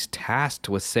 and he's tasked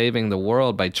with saving the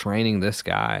world by training this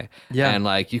guy. Yeah. And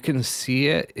like, you can see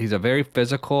it. He's a very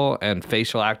physical and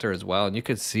facial actor as well, and you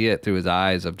could see it through his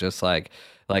eyes of just like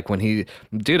when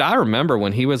I remember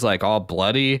when he was like all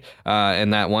bloody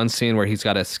in that one scene where he's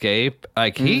got to escape,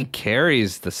 like he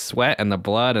carries the sweat and the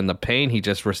blood and the pain he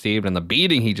just received and the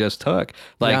beating he just took.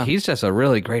 Like, he's just a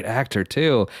really great actor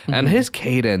too. And his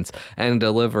cadence and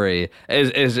delivery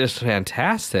is just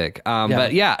fantastic.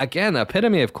 But yeah, again, the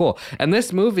epitome of cool. And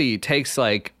this movie takes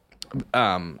like,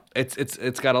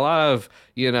 it's got a lot of,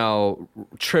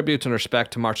 tribute and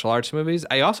respect to martial arts movies.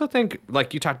 I also think,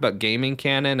 like you talked about gaming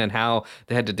canon and how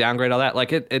they had to downgrade all that,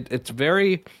 like it's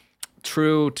very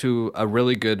true to a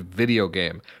really good video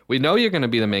game. We know you're going to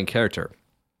be the main character.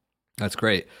 That's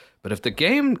great. But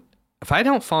if I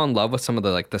don't fall in love with some of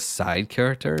the side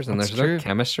characters and there's no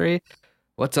chemistry,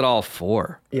 what's it all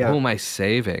for? Yeah. Who am I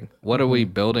saving? What are we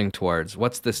building towards?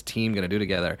 What's this team going to do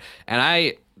together? And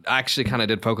I actually kind of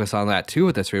did focus on that too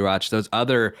with this rewatch. Those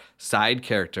other side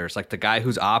characters, like the guy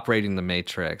who's operating the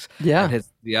Matrix, and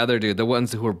the other dude, the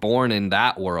ones who were born in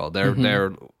that world.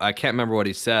 They're I can't remember what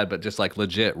he said, but just like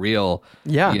legit real,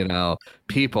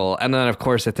 people. And then of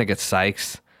course I think it's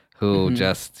Sykes, who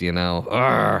just,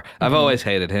 I've always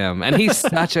hated him. And he's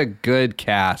such a good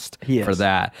cast for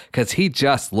that because he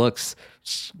just looks,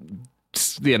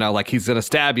 like he's going to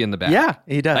stab you in the back. Yeah,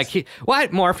 he does. Like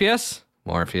what? Morpheus,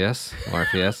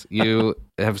 you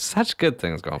have such good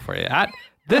things going for you.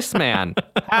 This man,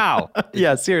 how?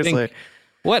 Yeah, seriously.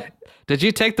 What? Did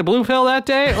you take the blue pill that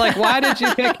day? Like, why did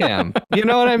you pick him? You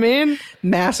know what I mean?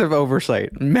 Massive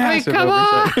oversight. Massive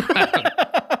oversight.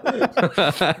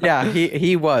 Yeah,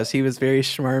 he was very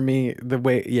schmarmy. The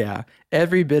way,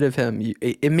 every bit of him,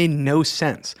 it made no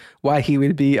sense why he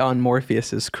would be on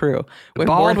Morpheus's crew. When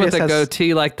Bald Morpheus with a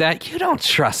goatee like that, you don't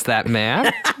trust that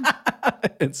man.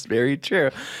 It's very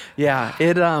true. Yeah,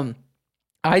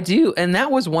 I do, and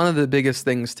that was one of the biggest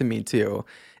things to me too,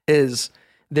 is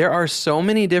there are so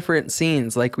many different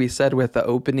scenes, like we said with the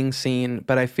opening scene,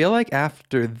 but I feel like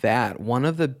after that, one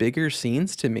of the bigger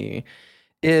scenes to me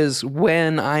is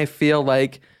when I feel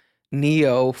like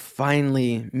Neo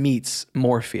finally meets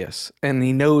Morpheus and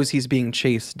he knows he's being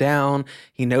chased down.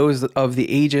 He knows of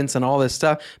the agents and all this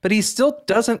stuff, but he still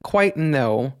doesn't quite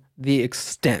know the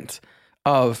extent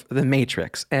of the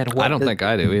Matrix. And I don't think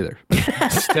I do either.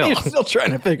 Still. You're still trying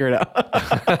to figure it out.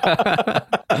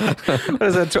 What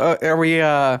is it? Are we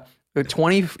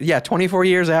 24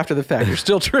 years after the fact? You're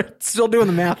still doing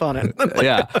the math on it.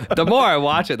 Yeah. The more I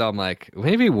watch it, I'm like,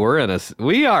 maybe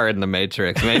we are in the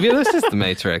Matrix. Maybe this is the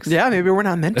Matrix. Yeah, maybe we're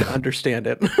not meant to understand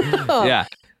it. Yeah.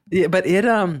 Yeah, but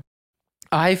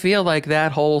I feel like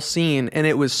that whole scene, and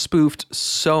it was spoofed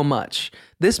so much.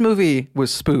 This movie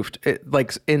was spoofed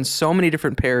like in so many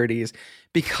different parodies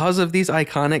because of these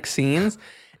iconic scenes,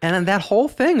 and then that whole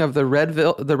thing of the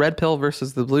red pill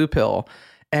versus the blue pill,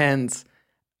 and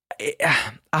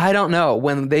I don't know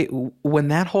when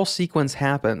that whole sequence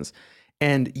happens,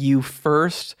 and you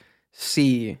first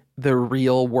see the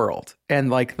real world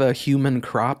and like the human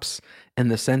crops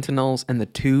and the sentinels and the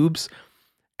tubes.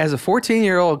 As a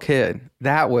 14-year-old kid,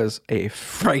 that was a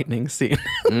frightening scene.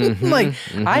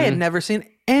 I had never seen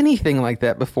anything like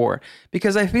that before,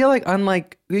 because I feel like,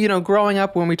 unlike, growing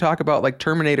up when we talk about like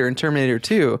Terminator and Terminator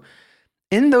 2,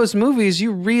 in those movies,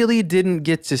 you really didn't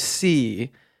get to see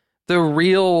the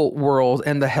real world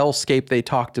and the hellscape they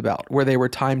talked about, where they were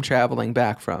time traveling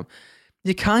back from.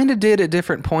 You kind of did at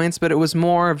different points, but it was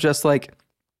more of just like,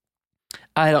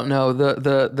 I don't know,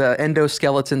 the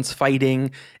endoskeletons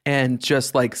fighting and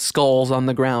just like skulls on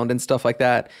the ground and stuff like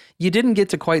that. You didn't get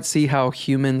to quite see how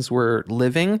humans were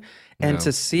living, and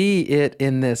to see it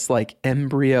in this like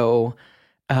embryo,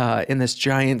 in this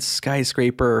giant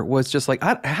skyscraper was just like,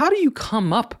 how do you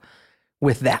come up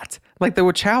with that? Like the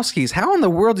Wachowskis, how in the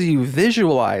world do you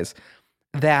visualize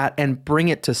that and bring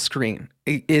it to screen?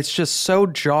 It's just so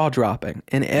jaw-dropping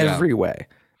in every way.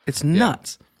 It's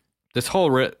nuts. This whole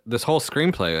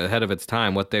screenplay ahead of its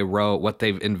time, what they wrote, what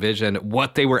they've envisioned,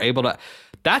 what they were able to.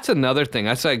 That's another thing.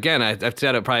 I say again, I've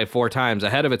said it probably 4 times,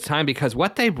 ahead of its time, because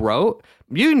what they wrote,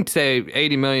 you can say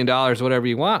 $80 million, whatever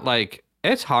you want. Like,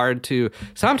 it's hard to.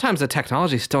 Sometimes the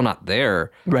technology is still not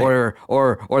there, right?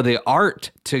 Or the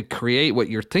art to create what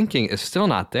you're thinking is still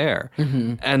not there,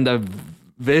 and the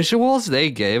visuals they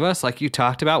gave us, like you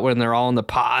talked about, when they're all in the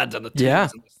pods and the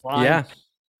tubes and the slime,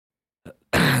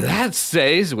 that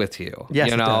stays with you.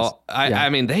 Yes, it does. I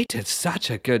mean, they did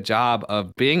such a good job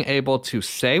of being able to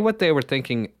say what they were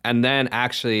thinking and then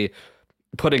actually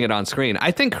putting it on screen.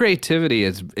 I think creativity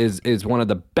is one of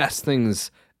the best things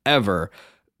ever,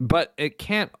 but it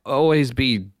can't always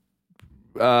be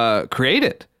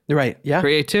created. Right. Yeah.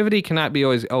 Creativity cannot be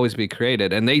always be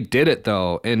created, and they did it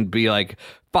though, and be like,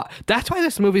 that's why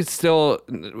this movie's still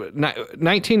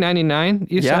 1999.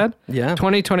 You said,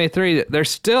 2023. They're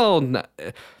still.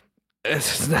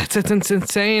 It's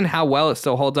insane how well it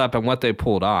still holds up and what they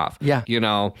pulled off. Yeah.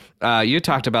 You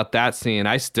talked about that scene.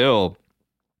 I still,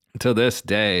 to this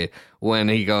day, when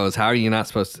he goes, "How are you not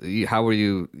supposed to? How are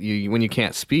you when you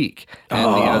can't speak?"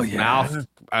 And he goes, mouth.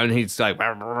 And he's like,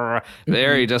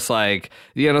 very just like,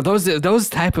 those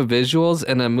type of visuals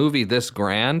in a movie this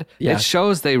grand, it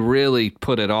shows they really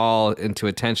put it all into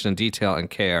attention and detail and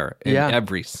care in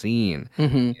every scene,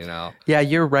 Yeah,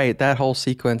 you're right. That whole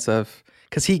sequence of,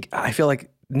 because I feel like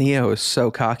Neo is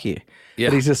so cocky. Yeah.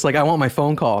 But he's just like, I want my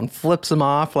phone call, and flips him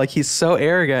off. Like, he's so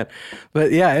arrogant.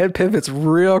 But yeah, it pivots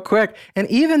real quick. And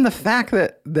even the fact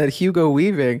that Hugo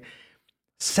Weaving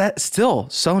still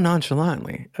so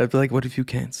nonchalantly, I'd be like, what if you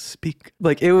can't speak?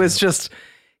 Like, it was just,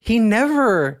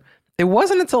 it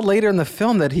wasn't until later in the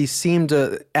film that he seemed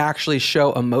to actually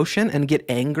show emotion and get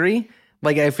angry.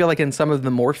 Like, I feel like in some of the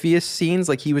Morpheus scenes,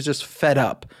 like he was just fed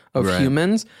up of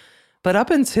humans. But up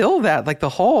until that, like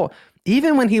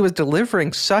even when he was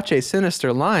delivering such a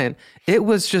sinister line, it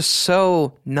was just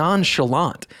so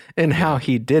nonchalant in how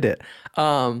he did it.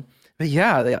 But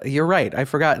yeah, you're right. I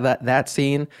forgot that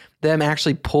scene, them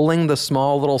actually pulling the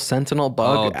small little sentinel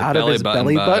bug out of his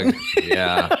belly button.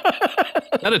 Yeah.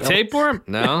 Not a tapeworm?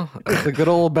 No. The good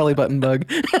old belly button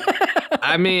bug.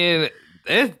 I mean,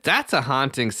 that's a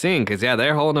haunting scene because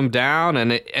they're holding him down,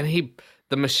 and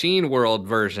the machine world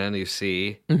version you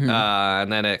see,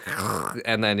 and then it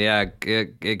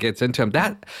gets into him.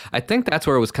 That I think that's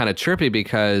where it was kind of trippy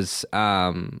because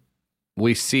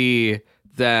we see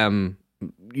them.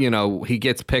 He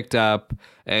gets picked up,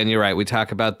 and you're right. We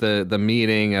talk about the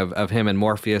meeting of him and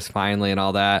Morpheus finally, and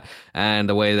all that, and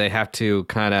the way they have to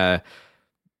kind of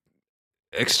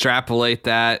extrapolate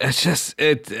that. It's just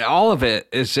all of it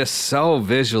is just so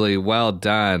visually well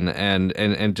done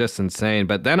and just insane.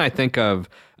 But then I think of,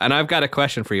 and I've got a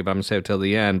question for you, but I'm gonna save it till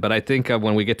the end. But I think of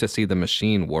when we get to see the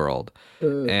machine world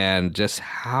and just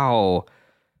how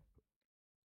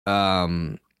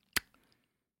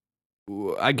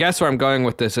I guess where I'm going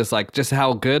with this is like just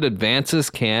how good advances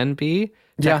can be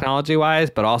technology wise,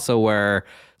 but also where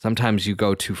sometimes you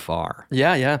go too far.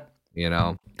 Yeah.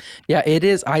 Yeah, it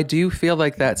is. I do feel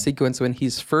like that sequence when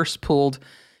he's first pulled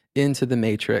into the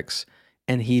Matrix,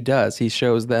 and he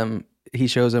shows them,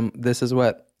 this is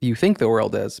what you think the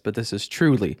world is, but this is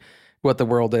truly what the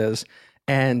world is.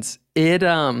 And it,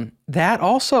 that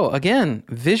also, again,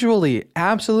 visually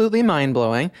absolutely mind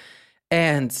blowing.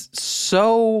 And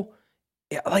so,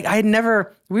 like,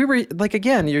 we were like,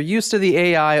 again, you're used to the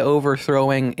AI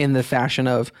overthrowing in the fashion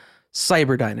of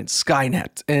Cyberdyne and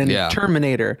Skynet and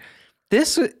Terminator.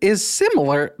 This is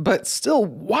similar, but still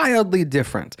wildly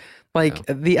different. Like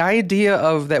the idea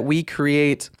of that we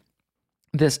create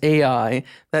this AI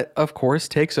that, of course,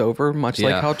 takes over, much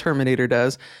like how Terminator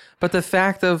does. But the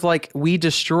fact of like we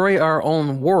destroy our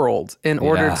own world in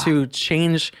order to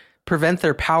prevent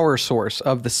their power source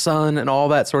of the sun and all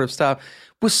that sort of stuff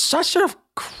was such a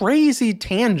crazy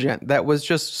tangent that was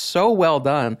just so well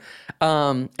done.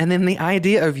 And then the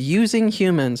idea of using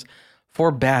humans for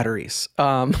batteries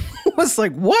was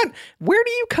like, what? Where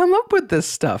do you come up with this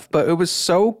stuff? But it was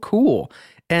so cool.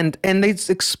 And they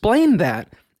explained that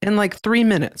in like 3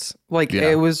 minutes. Like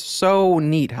it was so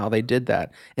neat how they did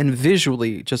that, and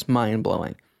visually just mind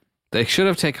blowing. They should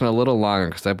have taken a little longer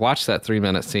because I've watched that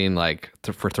 3-minute scene like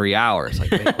for 3 hours.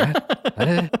 Like, wait,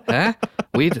 what? Huh?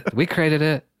 We created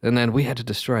it, and then we had to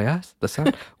destroy us, the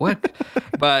sun. What?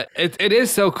 But it is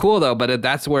so cool though. But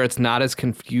that's where it's not as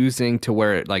confusing to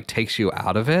where it like takes you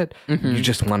out of it. Mm-hmm. You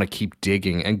just want to keep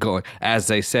digging and going, as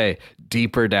they say,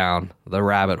 deeper down the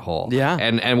rabbit hole. Yeah.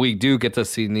 And we do get to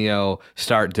see Neo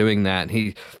start doing that.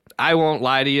 I won't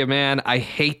lie to you, man. I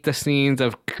hate the scenes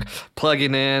of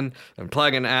plugging in and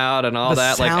plugging out and all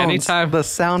that. Sounds, like anytime the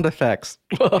sound effects.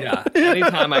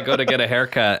 Anytime I go to get a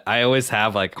haircut, I always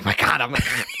have like, oh my God, I'm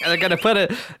gonna put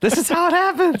it. This is how it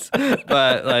happens.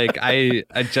 But like, I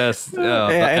just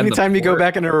anytime you go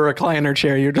back into a recliner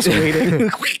chair, you're just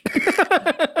waiting.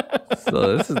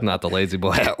 So this is not the lazy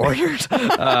boy I ordered.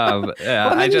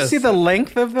 You see the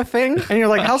length of the thing, and you're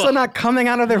like, how's that not coming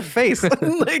out of their face?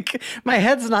 Like, my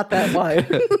head's not that wide.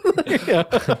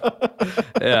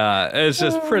 It's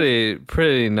just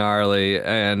pretty gnarly,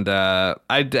 and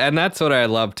that's what I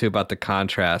love too about the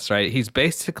contrast. Right, he's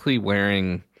basically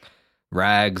wearing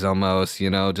rags almost,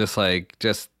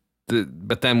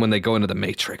 but then when they go into the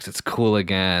Matrix, it's cool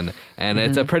again, and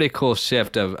it's a pretty cool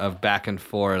shift of back and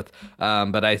forth.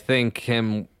 But I think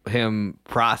him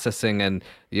processing, and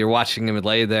you're watching him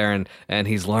lay there, and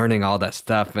he's learning all that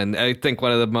stuff. And I think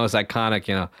one of the most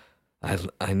iconic,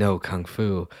 I know Kung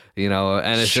Fu,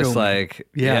 and it's just like,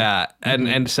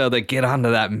 and so they get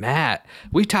onto that mat.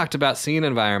 We talked about scene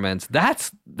environments.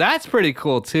 That's pretty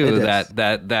cool too. That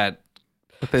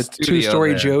the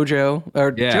two-story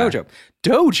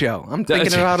Dojo. I'm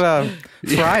thinking about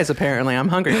fries, apparently. I'm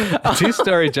hungry.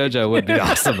 Two-story JoJo would be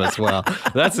awesome as well.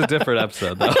 That's a different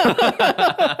episode,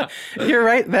 though. You're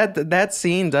right. That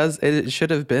scene it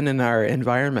should have been in our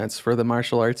environments for the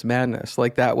martial arts madness.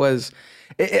 Like that was,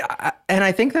 and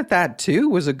I think that too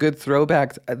was a good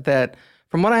throwback that,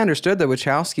 from what I understood, the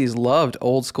Wachowskis loved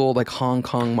old school, like Hong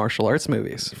Kong martial arts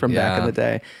movies from back in the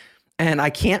day. And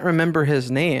I can't remember his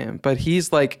name, but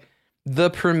he's like the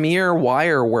premier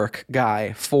wire work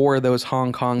guy for those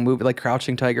Hong Kong movies, like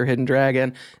Crouching Tiger, Hidden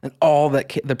Dragon, and all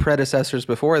the predecessors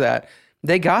before that.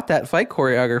 They got that fight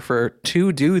choreographer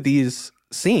to do these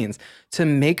scenes to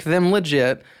make them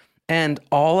legit. And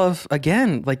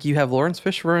again, like you have Lawrence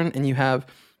Fishburne and you have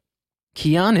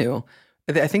Keanu.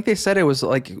 I think they said it was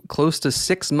like close to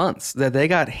 6 months that they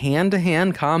got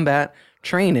hand-to-hand combat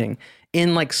training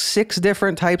in like 6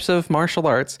 different types of martial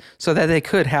arts so that they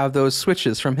could have those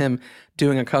switches from him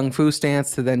doing a kung fu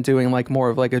stance to then doing like more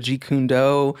of like a jeet kune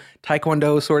do,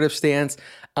 taekwondo sort of stance.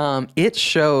 It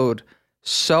showed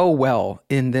so well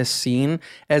in this scene.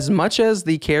 As much as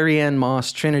the Carrie-Anne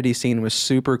Moss Trinity scene was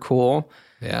super cool,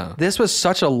 this was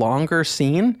such a longer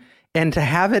scene, and to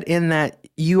have it in that,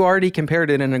 you already compared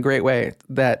it in a great way,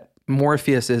 that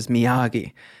Morpheus is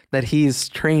Miyagi, that he's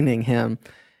training him.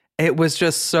 It was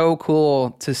just so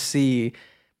cool to see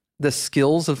the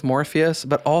skills of Morpheus,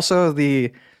 but also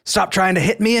the stop trying to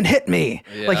hit me and hit me.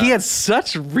 Yeah. Like, he had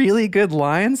such really good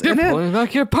lines in it.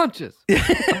 Like your punches.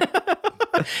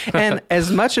 And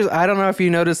as much as, I don't know if you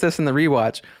noticed this in the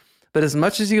rewatch, but as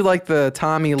much as you like the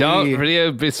Tommy Lee...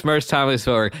 Don't besmirch Tommy Lee's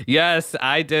footwork. Yes,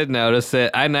 I did notice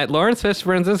it. Lawrence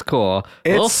Fishburne's is cool.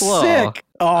 It's a little slow. Sick.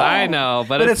 Oh, I know,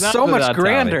 but it's so much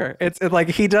grander. It's like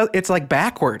he does. It's like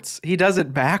backwards. He does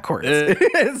it backwards.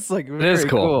 It's like very it is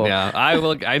cool. cool. Yeah,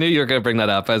 I knew you were going to bring that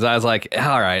up, as I was like,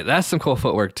 all right, that's some cool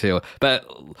footwork too. But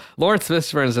Lawrence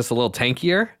Fishburne is just a little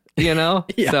tankier, you know.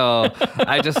 Yeah. So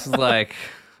I just was like,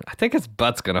 I think his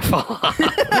butt's gonna fall off.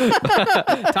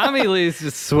 Tommy Lee's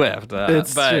just swift.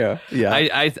 It's true. Yeah.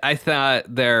 I thought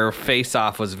their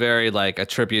face-off was very like a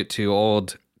tribute to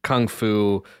old kung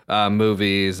fu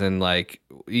movies and like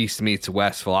East meets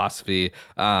West philosophy.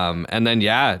 And then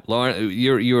Lauren,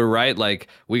 you were right. Like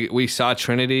we saw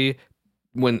Trinity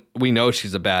when we know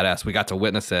she's a badass. We got to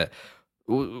witness it.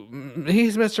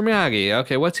 He's Mr. Miyagi.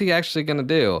 Okay, what's he actually gonna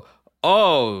do?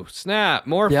 Oh, snap.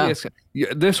 Morpheus.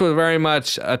 Yeah. This was very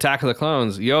much Attack of the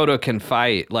Clones. Yoda can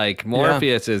fight. Like,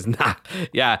 Morpheus is not.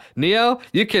 Yeah. Neo,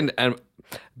 you can.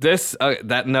 This,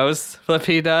 that nose flip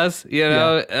he does, you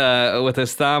know, with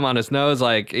his thumb on his nose,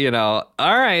 like, you know,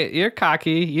 all right, you're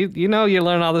cocky. You know, you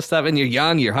learn all this stuff and you're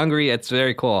young, you're hungry. It's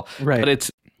very cool. Right.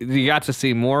 But you got to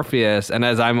see Morpheus. And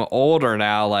as I'm older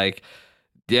now, like,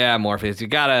 yeah, Morpheus, you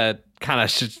got to kind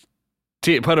of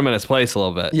put him in his place a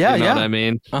little bit. Yeah, you know what I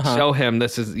mean? Show him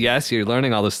this is, yes, you're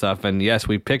learning all this stuff, and yes,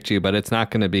 we picked you, but it's not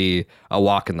going to be a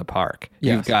walk in the park.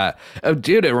 Yes. You've got,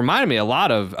 dude, it reminded me a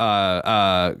lot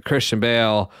of Christian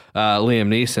Bale, Liam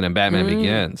Neeson, and Batman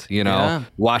Begins. You know,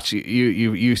 watch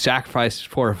you sacrifice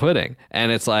for a footing,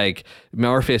 and it's like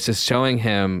Morpheus is showing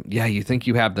him, you think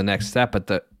you have the next step, but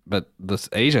the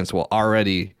agents will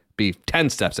already be 10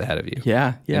 steps ahead of you.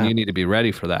 Yeah. And you need to be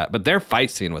ready for that. But their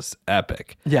fight scene was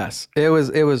epic. Yes. It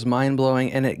was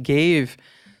mind-blowing, and it gave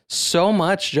so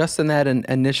much just in that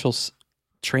initial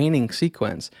training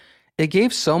sequence. It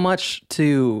gave so much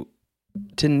to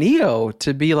Neo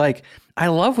to be like, I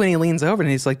love when he leans over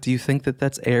and he's like, do you think that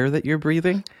that's air that you're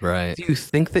breathing? Right. Do you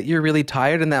think that you're really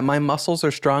tired and that my muscles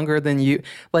are stronger than you?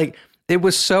 Like, it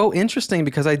was so interesting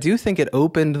because I do think it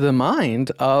opened the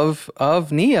mind of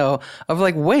Neo of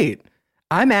like, wait,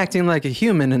 I'm acting like a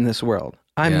human in this world.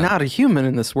 I'm not a human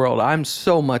in this world. I'm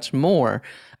so much more.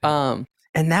 And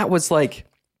that was like,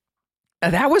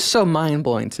 that was so mind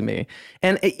blowing to me.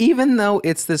 And even though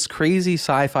it's this crazy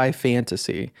sci-fi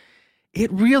fantasy, it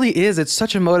really is. It's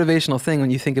such a motivational thing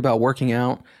when you think about working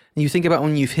out and you think about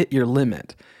when you've hit your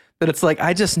limit. But it's like,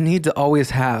 I just need to always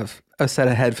have a set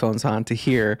of headphones on to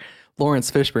hear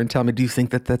Lawrence Fishburne tell me, do you think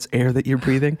that that's air that you're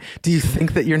breathing? Do you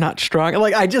think that you're not strong?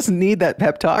 Like, I just need that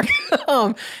pep talk.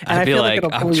 And I feel like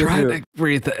I'm trying to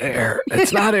breathe the air.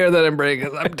 It's not air that I'm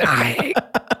breathing. I'm dying.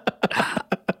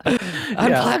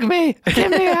 Unplug me.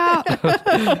 Get me out.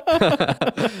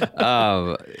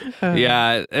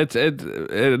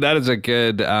 That is a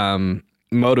good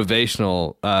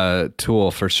motivational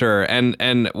tool for sure.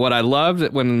 And what I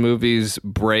loved when movies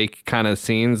break kind of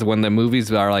scenes, when the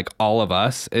movies are like All of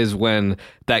Us, is when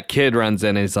that kid runs in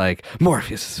and he's like,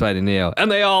 Morpheus is fighting Neo,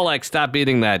 and they all like stop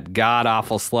eating that god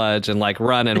awful sludge and like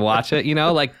run and watch it, you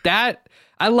know, like that.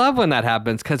 I love when that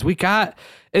happens, because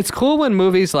it's cool when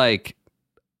movies like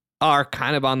are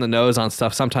kind of on the nose on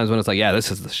stuff sometimes, when it's like, yeah,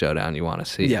 this is the showdown you want to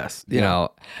see. Yes. You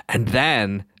know, and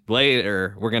then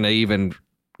later we're going to even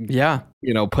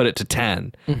put it to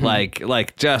 10.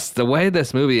 Like just the way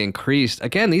this movie increased.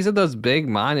 Again, these are those big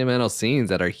monumental scenes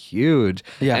that are huge.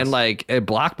 Yes. And like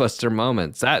blockbuster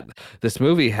moments. That this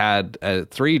movie had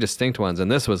 3 distinct ones,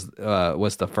 and this was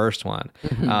the first one.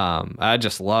 I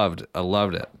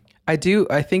loved it. I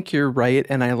think you're right,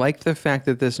 and I like the fact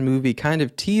that this movie kind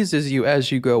of teases you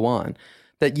as you go on,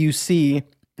 that you see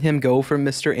him go from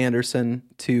Mr. Anderson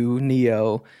to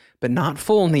Neo, but not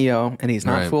full Neo, and he's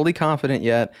not fully confident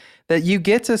yet, that you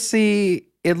get to see,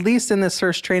 at least in this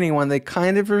first training one, they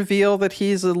kind of reveal that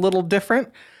he's a little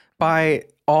different by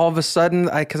all of a sudden,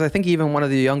 because I think even one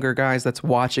of the younger guys that's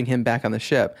watching him back on the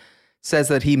ship says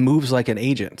that he moves like an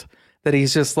agent. that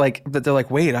he's just like, that they're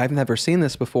like, wait, I've never seen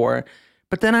this before.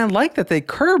 But then I like that they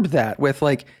curb that with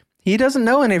like, he doesn't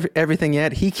know everything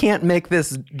yet. He can't make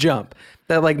this jump.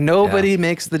 That like nobody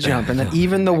makes the jump, and that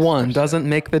even the one doesn't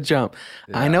make the jump.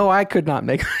 Yeah. I know I could not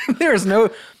make. There's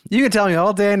no. You can tell me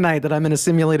all day and night that I'm in a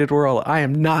simulated world. I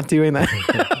am not doing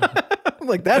that.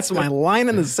 Like that's my line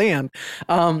in the sand.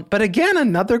 But again,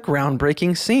 another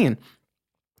groundbreaking scene,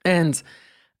 and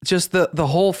just the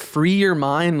whole free your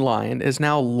mind line is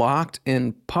now locked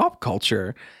in pop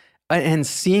culture. And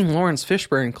seeing Lawrence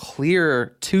Fishburne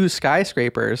clear 2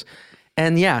 skyscrapers,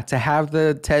 and yeah, to have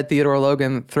the Ted Theodore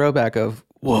Logan throwback of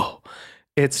whoa,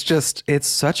 it's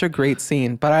such a great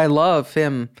scene. But I love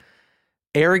him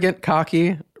arrogant,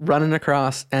 cocky, running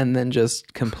across, and then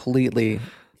just completely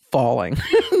falling.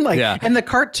 And the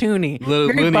cartoony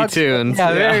Looney Tunes.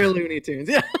 Yeah, very Looney Tunes.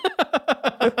 Yeah.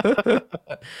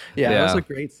 That was a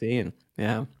great scene.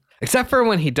 Yeah. Except for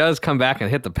when he does come back and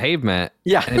hit the pavement.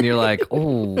 Yeah. And you're like,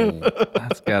 oh,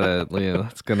 that's gonna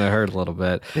hurt a little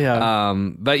bit. Yeah.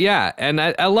 But yeah, and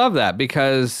I love that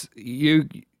because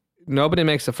nobody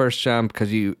makes the first jump because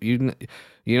he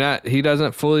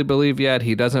doesn't fully believe yet.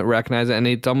 He doesn't recognize it. And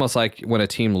it's almost like when a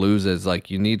team loses, like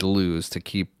you need to lose to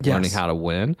keep learning how to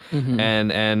win. Mm-hmm.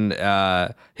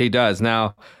 And he does.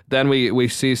 Now, then we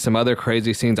see some other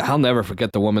crazy scenes. I'll never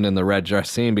forget the woman in the red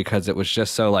dress scene because it was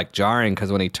just so like jarring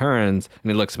because when he turns and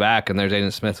he looks back and there's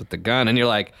Agent Smith with the gun and you're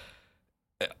like,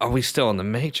 are we still in the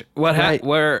Matrix?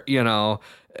 Where,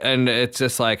 and it's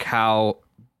just like how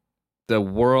the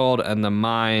world and the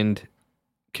mind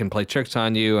can play tricks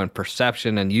on you and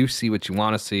perception, and you see what you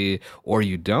want to see or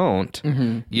you don't.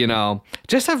 Mm-hmm.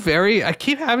 Just I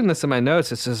keep having this in my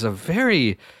notes. It's just a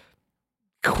very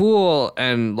cool,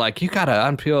 and like you gotta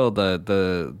unpeel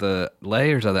the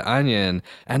layers of the onion,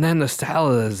 and then the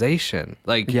stylization.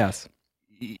 Like yes,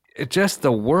 it just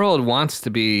the world wants to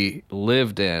be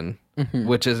lived in, mm-hmm.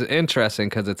 which is interesting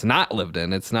because it's not lived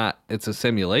in. It's a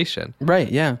simulation. Right.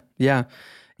 Yeah. Yeah.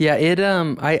 Yeah,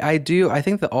 I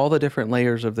think that all the different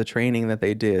layers of the training that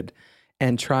they did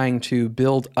and trying to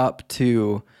build up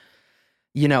to,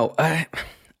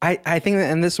 I think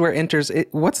that, and this is where it enters,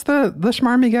 what's the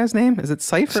schmarmy guy's name? Is it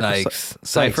Cypher? Sykes.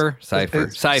 Cypher.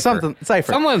 Something,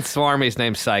 Cypher. Someone smarmy's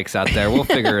named Sykes out there. We'll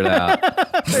figure it out.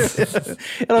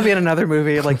 It'll be in another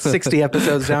movie, like 60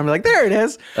 episodes down. We're like, there it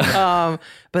is.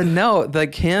 But no,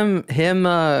 like him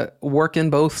working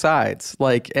both sides,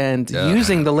 like, and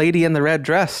using the lady in the red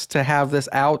dress to have this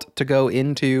out to go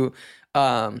into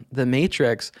the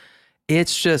Matrix.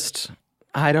 It's just,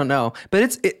 I don't know,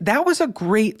 but that was a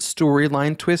great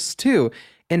storyline twist too.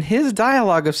 And his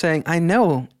dialogue of saying, I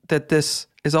know that this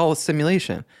is all a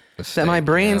simulation, that my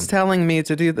brain's telling me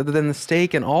to do the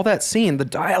mistake, and all that scene, the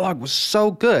dialogue was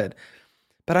so good.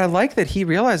 But I like that he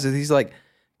realizes, he's like,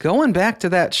 going back to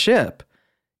that ship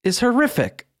is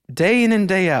horrific day in and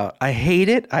day out. I hate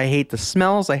it. I hate the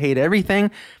smells. I hate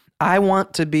everything. I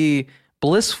want to be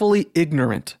blissfully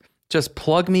ignorant. Just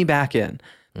plug me back in.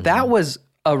 Mm-hmm. That was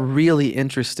a really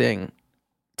interesting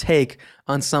take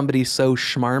on somebody so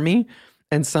schmarmy,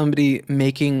 and somebody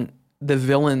making the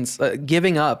villains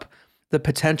giving up the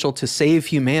potential to save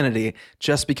humanity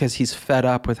just because he's fed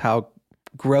up with how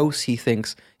gross he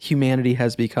thinks humanity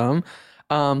has become.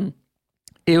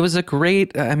 It was a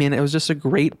great, it was just a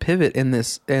great pivot in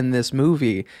this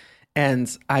movie.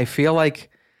 And I feel like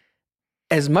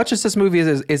as much as this movie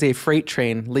is a freight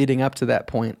train leading up to that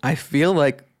point, I feel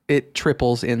like it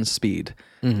triples in speed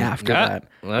after that.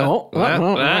 No,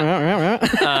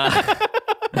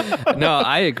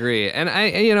 I agree.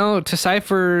 And to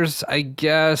Cypher's, I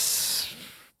guess,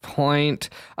 point,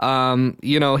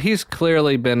 he's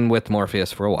clearly been with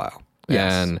Morpheus for a while.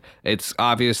 Yes. And it's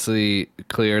obviously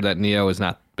clear that Neo has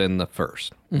not been the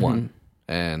first one.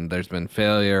 And there's been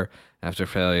failure after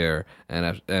failure.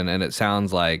 And it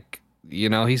sounds like,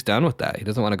 he's done with that. He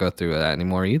doesn't want to go through that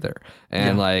anymore either.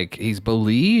 And like, he's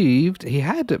believed he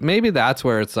had to, maybe that's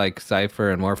where it's like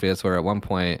Cypher and Morpheus were at one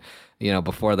point,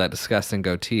 before that disgusting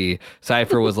goatee,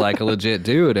 Cypher was like a legit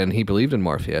dude and he believed in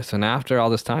Morpheus. And after all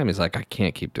this time, he's like, I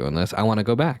can't keep doing this. I want to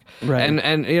go back. Right.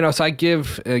 And so I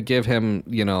give him,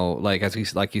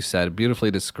 like, like you said,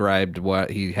 beautifully described what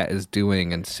he is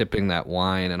doing and sipping that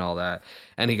wine and all that.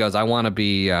 And he goes, I want to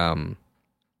be,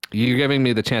 you're giving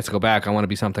me the chance to go back. I want to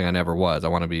be something I never was. I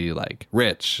want to be like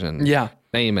rich and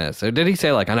famous. Or did he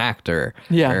say like an actor?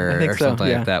 Yeah, I think so.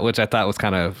 Something like that, which I thought was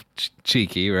kind of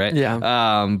cheeky, right?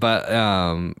 Yeah.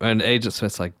 And Agent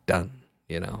Smith's like, done,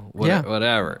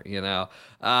 whatever,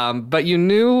 But you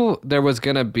knew there was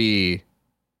going to be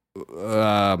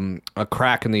a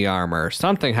crack in the armor.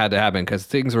 Something had to happen because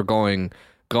things were going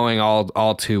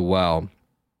all too well.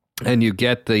 and you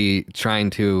get the trying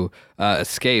to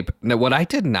escape. Now, what I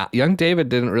did not, young David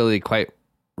didn't really quite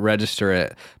register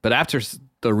it, but after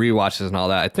the rewatches and all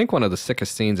that, I think one of the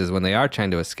sickest scenes is when they are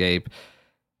trying to escape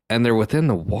and they're within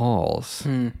the walls.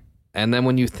 And then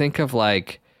when you think of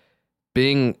like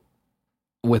being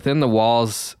within the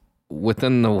walls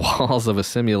of a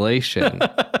simulation,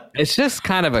 it's just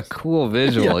kind of a cool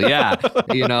visual. Yeah.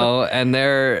 You know, and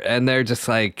they're just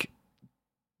like,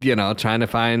 you know, trying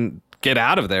to get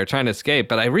out of there, trying to escape.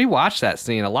 But I rewatched that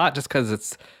scene a lot just because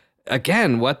it's,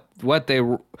 again,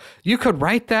 you could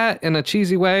write that in a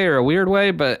cheesy way or a weird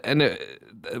way, but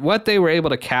what they were able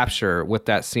to capture with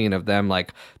that scene of them,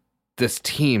 like this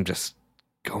team just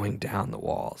going down the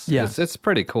walls. Yeah. It's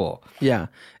pretty cool. Yeah.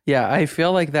 Yeah. I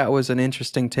feel like that was an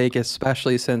interesting take,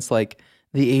 especially since like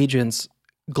the agents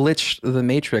glitched the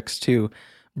Matrix to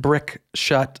brick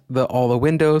shut all the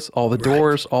windows, all the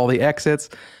doors, all the exits,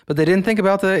 but they didn't think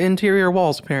about the interior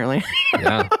walls apparently.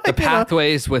 Yeah. The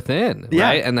pathways within,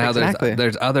 right? And how exactly.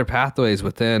 there's other pathways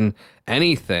within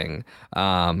anything.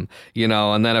 You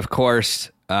know, and then of course,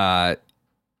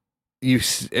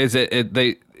 is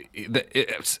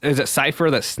it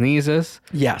Cypher that sneezes?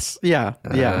 Yes. Yeah.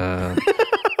 Yeah.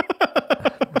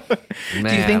 Man,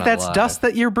 do you think that's alive. dust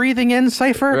that you're breathing in,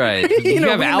 Cypher? Right. You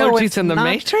have allergies in the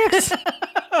Matrix?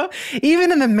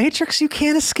 Even in the Matrix, you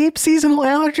can't escape seasonal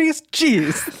allergies?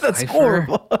 Jeez, that's Cypher.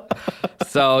 horrible.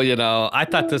 So, you know, I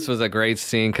thought this was a great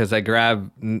scene because they grab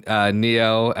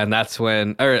Neo, and that's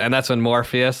when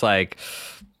Morpheus, like,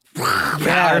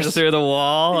 powers through the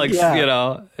wall, like, you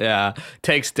know,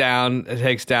 takes down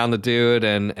the dude,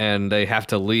 and they have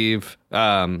to leave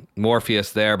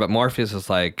Morpheus there, but Morpheus is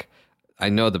like, I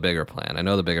know the bigger plan. I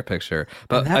know the bigger picture.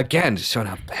 But again, just showing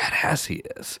how badass he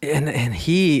is. And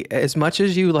he, as much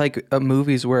as you like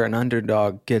movies where an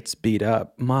underdog gets beat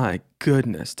up, my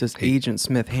goodness, does Agent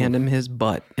Smith hand him his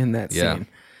butt in that scene?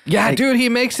 Yeah, like, dude, he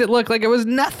makes it look like it was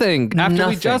nothing. After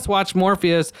we just watched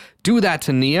Morpheus do that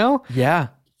to Neo. Yeah.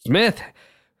 Smith,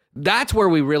 that's where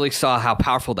we really saw how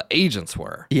powerful the agents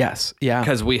were. Yes, yeah.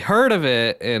 Because we heard of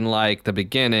it in like the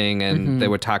beginning, and they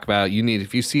would talk about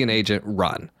if you see an agent,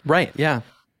 run. Right, yeah.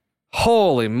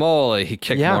 Holy moly, he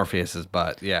kicked Morpheus's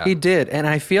butt. Yeah. He did. And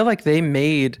I feel like they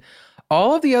made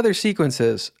all of the other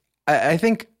sequences. I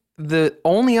think the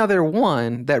only other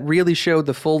one that really showed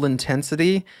the full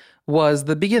intensity was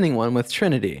the beginning one with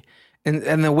Trinity.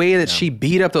 And the way that she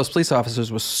beat up those police officers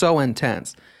was so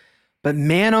intense. But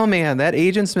man, oh man, that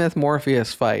Agent Smith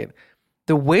Morpheus fight,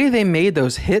 the way they made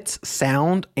those hits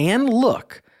sound and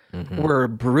look were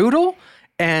brutal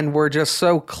and were just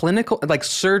so clinical, like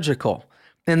surgical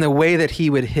in the way that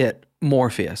he would hit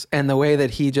Morpheus and the way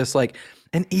that he just like,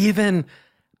 and even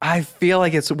I feel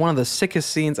like it's one of the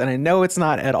sickest scenes, and I know it's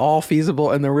not at all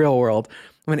feasible in the real world,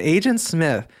 when Agent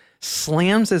Smith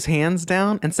slams his hands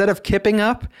down, instead of kipping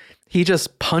up, he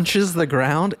just punches the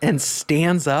ground and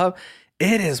stands up.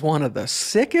 It is one of the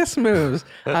sickest moves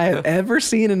I have ever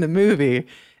seen in a movie.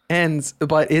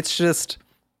 But it's just,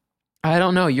 I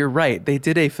don't know. You're right. They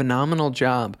did a phenomenal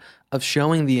job of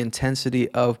showing the intensity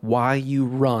of why you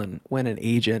run when an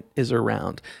agent is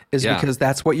around, because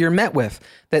that's what you're met with.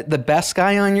 That the best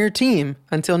guy on your team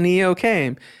until Neo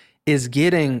came is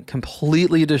getting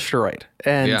completely destroyed.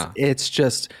 And it's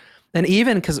just, and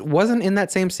even because it wasn't in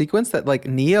that same sequence that like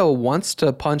Neo wants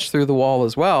to punch through the wall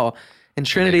as well. And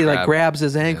Trinity like grabs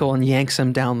his ankle and yanks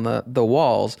him down the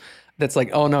walls. That's like,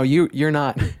 oh no, you're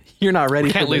not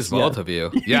ready. Can't for lose this both yet. of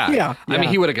you. Yeah. I mean,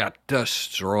 he would have got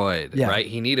destroyed, Yeah. right?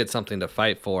 He needed something to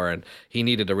fight for, and he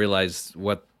needed to realize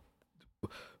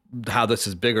how this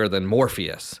is bigger than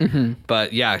Morpheus.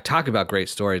 But yeah, talk about great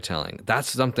storytelling. That's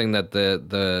something that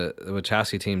the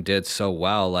Wachowski team did so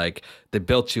well. Like they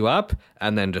built you up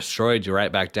and then destroyed you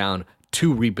right back down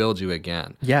to rebuild you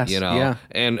again. Yes, you know, yeah.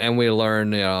 and we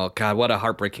learn, you know, God, what a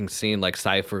heartbreaking scene, like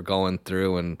Cypher going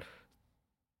through and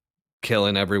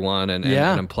killing everyone and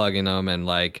unplugging them, and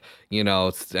like, you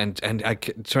know, and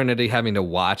Trinity having to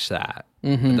watch that.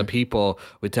 The people,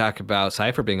 we talk about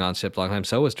Cypher being on ship a long time,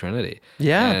 so was Trinity.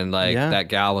 Yeah. And like that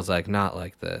gal was like, not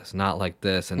like this,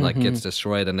 and like gets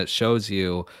destroyed, and it shows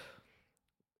you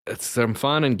it's some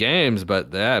fun and games,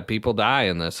 but people die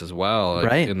in this as well. Like,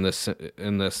 right. In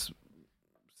this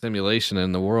simulation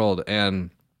in the world, and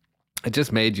it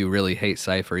just made you really hate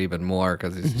Cypher even more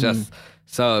because it's just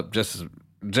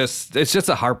it's just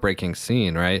a heartbreaking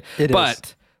scene, right?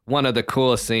 But one of the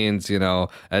coolest scenes, you know,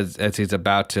 as he's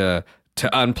about to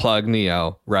unplug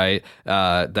Neo, right?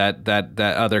 That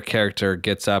other character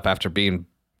gets up after being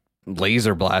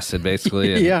laser blasted,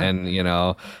 basically, and you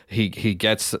know, he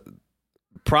gets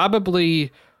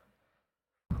probably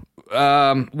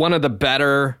one of the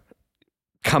better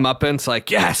comeuppance, like,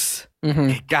 yes,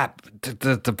 he got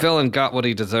the villain got what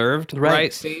he deserved,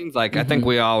 right? Scenes like I think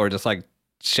we all were just like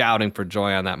shouting for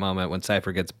joy on that moment when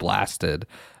Cypher gets blasted.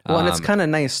 Well, and it's kind of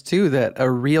nice too that a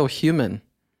real human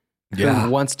who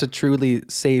wants to truly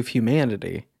save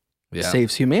humanity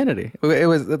saves humanity.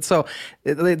 It's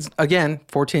again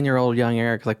 14-year-old young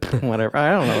Eric, like whatever.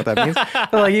 I don't know what that means.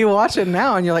 But like you watch it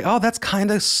now and you're like, oh, that's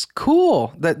kind of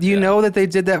cool that you know that they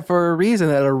did that for a reason.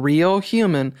 That a real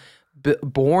human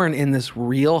born in this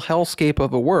real hellscape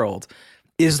of a world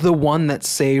is the one that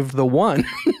saved the one.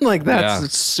 Like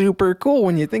that's super cool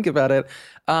when you think about it.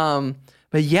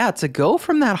 But yeah, to go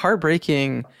from that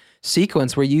heartbreaking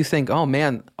sequence where you think, oh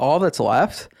man, all that's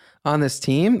left on this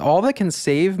team, all that can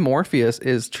save Morpheus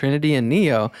is Trinity and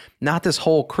Neo, not this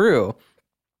whole crew.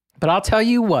 But I'll tell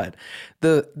you what,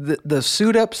 the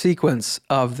suit up sequence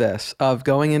of this, of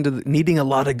going into needing a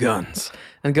lot of guns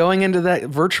and going into that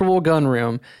virtual gun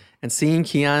room and seeing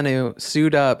Keanu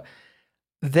suit up,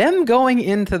 them going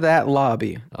into that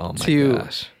lobby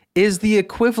is the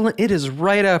equivalent. It is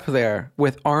right up there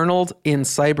with Arnold in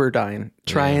Cyberdyne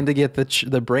trying to get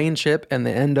the brain chip and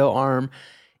the endo arm.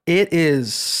 It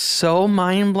is so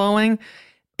mind-blowing.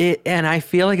 And I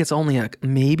feel like it's only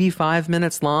maybe 5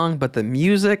 minutes long, but the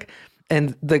music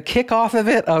and the kickoff of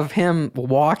it, of him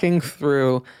walking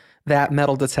through that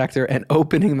metal detector and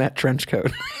opening that trench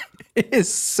coat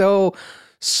is so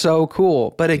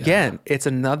cool. But again, it's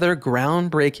another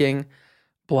groundbreaking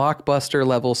blockbuster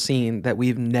level scene that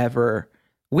we've never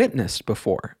witnessed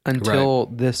before until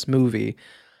this movie.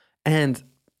 And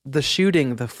the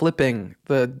shooting, the flipping,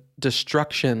 the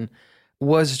destruction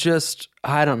was just,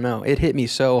 I don't know. It hit me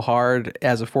so hard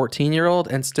as a 14-year-old.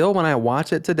 And still when I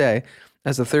watch it today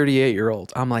as a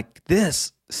 38-year-old, I'm like,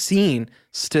 this scene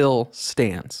still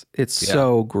stands. It's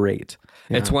so great.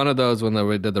 It's one of those when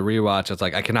we did the rewatch, it's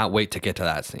like, I cannot wait to get to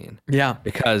that scene. Yeah.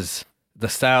 Because the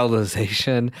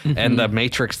stylization and the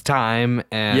Matrix time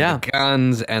and the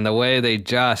guns and the way they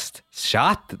just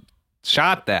shot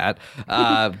that,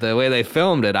 the way they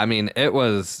filmed it. I mean, it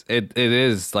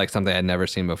is like something I'd never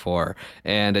seen before.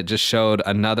 And it just showed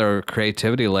another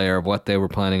creativity layer of what they were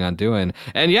planning on doing.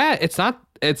 And yeah, it's not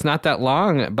that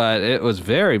long, but it was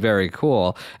very, very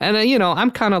cool. And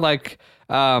I'm kind of like,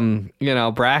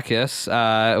 Brackus,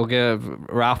 we'll give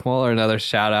Ralph Muller another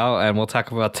shout out and we'll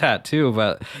talk about that too.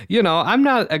 But, I'm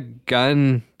not a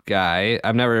gun guy.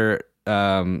 I've never,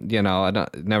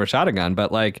 never shot a gun,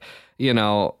 but like,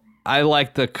 I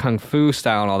like the Kung Fu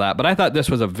style and all that, but I thought this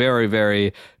was a very,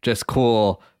 very just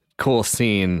cool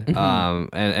scene,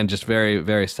 and just very,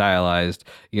 very stylized,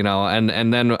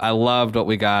 and then I loved what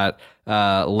we got,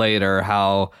 later,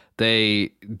 how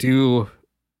they do,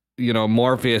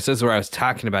 Morpheus, this is where I was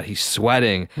talking about, he's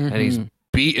sweating and he's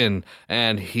beaten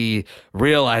and he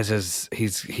realizes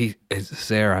he's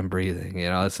there, I'm breathing,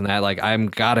 this and that, like, I'm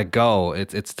gotta go,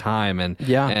 it's time,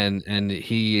 and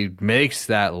he makes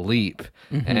that leap,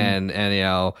 and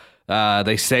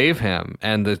they save him,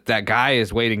 and that guy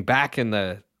is waiting back in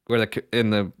the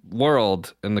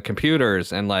world, in the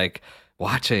computers, and like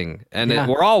watching, and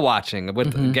we're all watching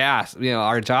with the gas,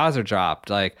 our jaws are dropped,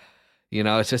 like,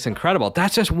 it's just incredible.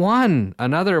 That's just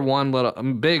another one little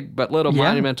big but little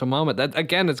monumental moment. That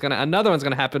again is another one's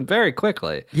gonna happen very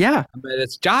quickly. Yeah, but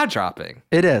it's jaw dropping.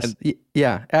 It is.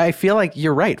 I feel like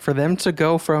you're right. For them to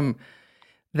go from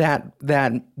that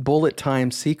bullet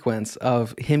time sequence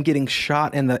of him getting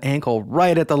shot in the ankle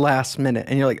right at the last minute,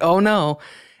 and you're like, oh no,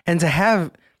 and to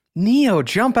have Neo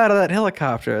jump out of that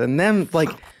helicopter and them like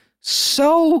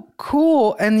so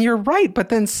cool. And you're right, but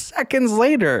then seconds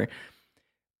later,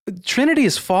 Trinity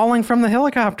is falling from the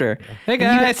helicopter. Hey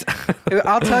guys,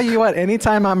 I'll tell you what,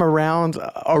 anytime I'm around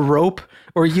a rope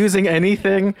or using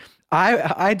anything,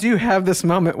 I do have this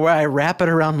moment where I wrap it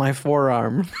around my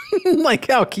forearm, like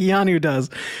how Keanu does,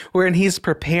 where he's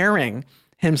preparing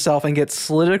himself and gets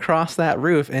slid across that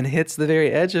roof and hits the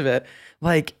very edge of it,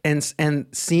 like, and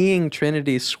seeing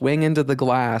Trinity swing into the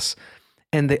glass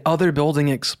and the other building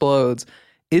explodes.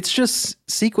 It's just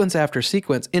sequence after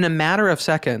sequence in a matter of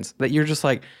seconds that you're just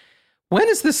like, when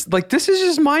is this? Like, this is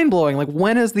just mind blowing. Like,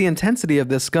 when is the intensity of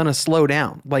this gonna slow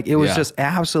down? Like, it was just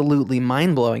absolutely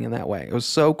mind blowing in that way. It was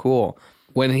so cool.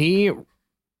 When he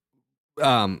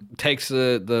takes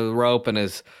the rope and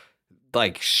is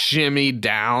like shimmied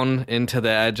down into the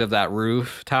edge of that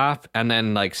rooftop and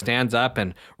then like stands up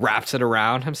and wraps it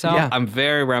around himself. Yeah. I'm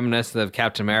very reminiscent of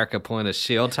Captain America pulling his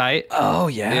shield tight. Oh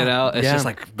yeah. It's just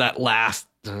like that last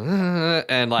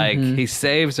and like he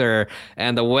saves her,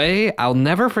 and the way, I'll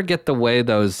never forget the way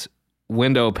those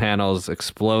window panels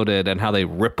exploded and how they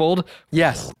rippled.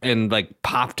 Yes. And like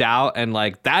popped out, and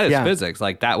like that is physics.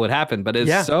 Like that would happen, but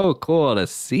it's so cool to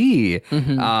see.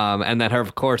 And then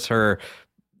of course her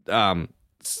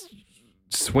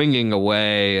swinging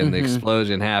away and the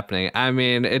explosion happening. I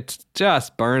mean, it's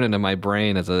just burned into my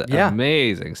brain as an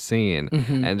amazing scene.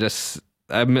 And just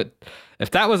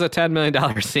if that was a $10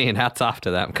 million scene, hats off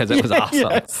to them, because it was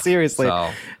awesome. Yeah, seriously. So.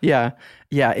 Yeah.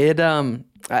 It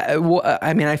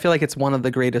I mean, I feel like it's one of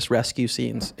the greatest rescue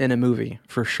scenes in a movie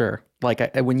for sure.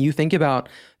 Like when you think about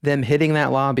them hitting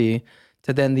that lobby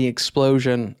to then the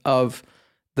explosion of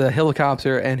the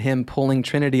helicopter and him pulling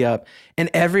Trinity up,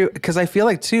 and because I feel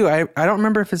like too, I don't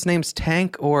remember if his name's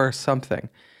Tank or something,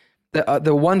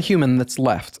 the one human that's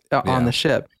left on the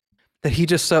ship, that he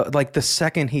just like the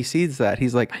second he sees that,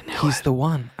 he's like, he's the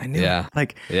one. I knew it.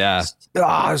 Like, it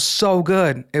was so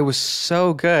good. It was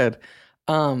so good.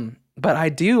 But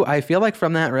I feel like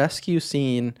from that rescue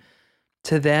scene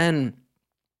to then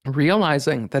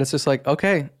realizing that it's just like,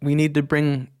 okay, we need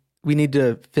to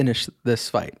finish this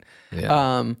fight.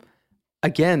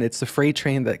 Again, it's the freight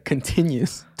train that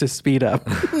continues to speed up,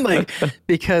 like,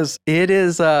 because it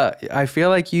is, I feel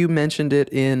like you mentioned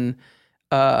it in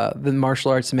the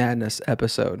Martial Arts Madness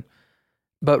episode,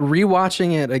 but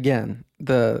rewatching it again,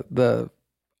 the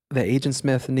Agent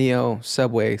Smith Neo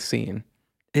subway scene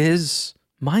is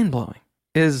mind-blowing,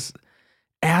 is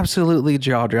absolutely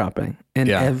jaw-dropping in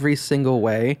every single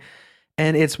way.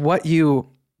 And it's what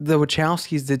the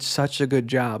Wachowskis did such a good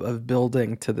job of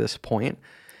building to this point,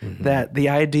 that the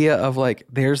idea of like,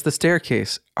 there's the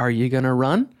staircase. Are you going to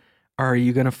run or are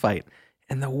you going to fight?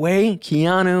 And the way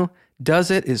Keanu does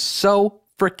it is so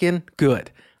freaking good.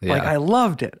 Like, I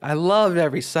loved it. I loved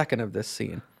every second of this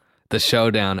scene. The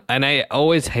showdown. And I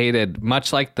always hated,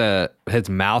 much like his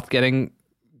mouth getting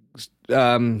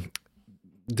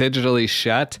digitally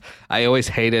shut, I always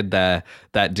hated that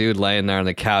dude laying there on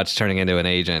the couch turning into an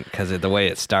agent, because the way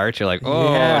it starts, you're like,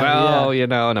 you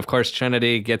know. And of course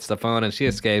Trinity gets the phone and she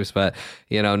escapes, but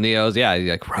Neo's he's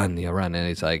like, run, Neo, run. And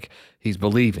he's like, he's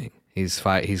believing he's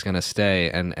gonna stay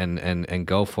and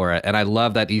go for it. And I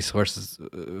love that East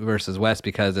versus West,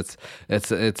 because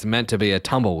it's meant to be a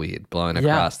tumbleweed blowing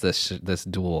across this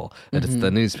duel, and it's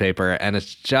the newspaper, and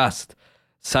it's just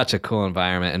such a cool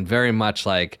environment, and very much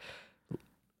like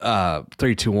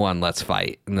 3, 2, 1, let's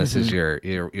fight. And this is your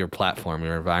platform,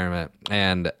 your environment.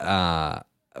 And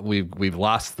we've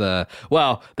lost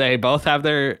they both have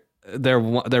their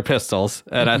pistols,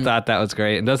 and I thought that was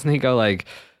great. And doesn't he go like,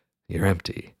 you're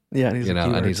empty? Yeah, and he's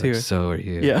and he's like, so are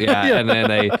you? Yeah. And then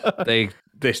they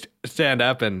stand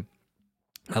up, and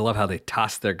I love how they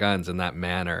toss their guns in that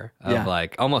manner of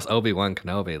like almost Obi-Wan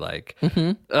Kenobi, like,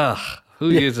 who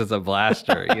uses a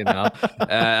blaster?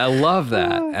 I love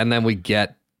that. And then we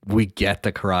get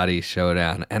the karate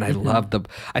showdown, and I love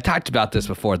I talked about this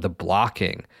before, the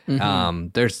blocking.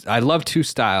 I love two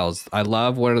styles. I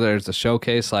love where there's a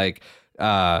showcase like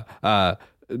Tommy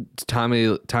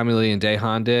Lee and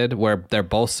Daehan did, where they're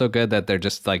both so good that they're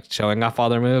just like showing off all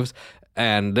their moves.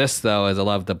 And this though is, I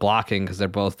love the blocking, because they're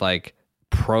both like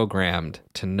programmed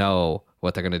to know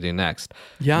what they're going to do next.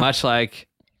 Much like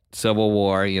Civil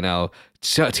War,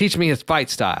 teach me his fight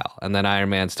style, and then Iron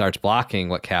Man starts blocking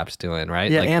what Cap's doing,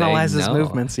 right? Like, analyzes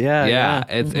movements.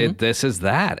 This is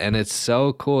that, and it's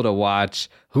so cool to watch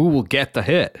who will get the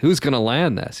hit, who's going to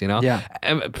land this.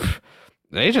 And,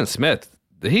 Agent Smith,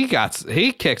 he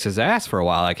kicks his ass for a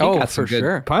while. Like, he got some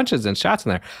good punches and shots in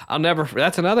there.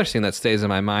 That's another scene that stays in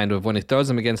my mind, of when he throws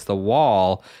him against the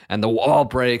wall and the wall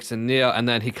breaks, and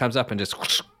then he comes up and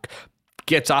just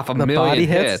gets off a million body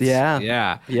hits.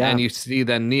 Yeah. And you see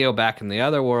then Neo back in the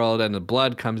other world, and the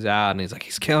blood comes out, and he's like,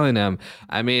 he's killing him.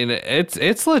 I mean,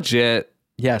 it's legit.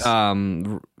 Yes.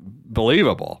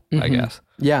 Believable, I guess.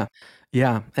 Yeah.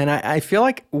 And I feel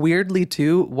like, weirdly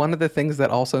too, one of the things that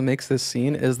also makes this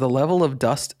scene is the level of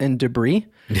dust and debris.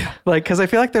 Yeah. Like, because I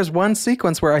feel like there's one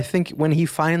sequence where I think when he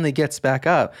finally gets back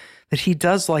up, that he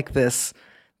does like this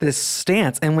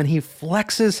stance, and when he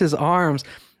flexes his arms,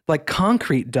 like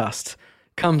concrete dust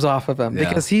comes off of him,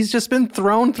 because he's just been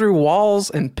thrown through walls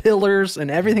and pillars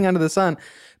and everything under the sun.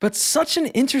 But such an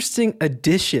interesting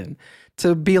addition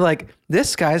to be like,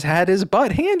 this guy's had his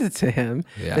butt handed to him,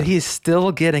 that he's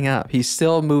still getting up. He's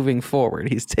still moving forward.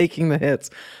 He's taking the hits.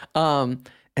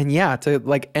 To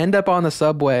like end up on the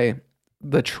subway,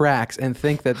 the tracks, and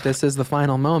think that this is the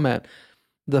final moment.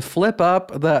 The flip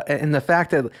up, and the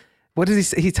fact that, what does he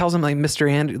say? He tells him like,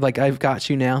 like, I've got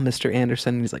you now, Mr.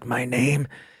 Anderson. And he's like, my name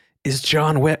is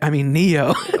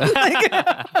Neo.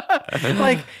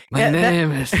 Like My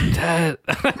name is Ted.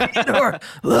 or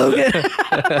Logan.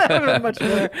 Much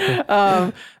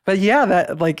better. But yeah,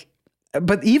 that like,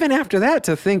 but even after that,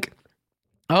 to think,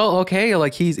 oh, okay,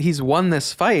 like he's won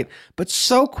this fight, but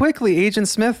so quickly Agent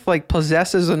Smith like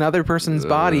possesses another person's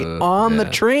body on the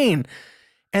train,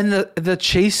 and the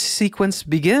chase sequence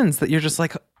begins. That you're just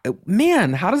like,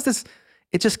 man, how does this?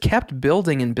 It just kept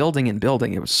building and building and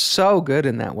building. It was so good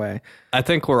in that way. I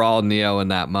think we're all Neo in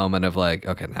that moment of like,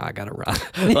 okay, now I gotta run.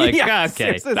 Like,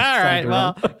 okay, all right,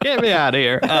 well, get me out of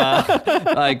here.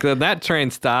 Like when that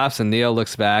train stops and Neo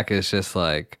looks back, it's just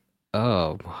like,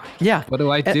 oh, yeah. What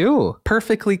do I do?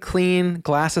 Perfectly clean.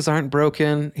 Glasses aren't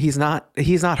broken. He's not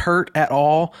hurt at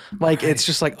all. Like it's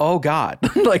just like, oh God,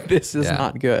 like this is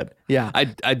not good. Yeah.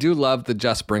 I do love the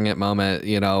just bring it moment,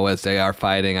 you know, as they are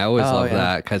fighting. I always love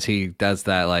that because he does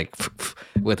that like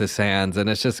with his hands, and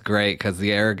it's just great because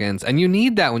the arrogance, and you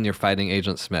need that when you're fighting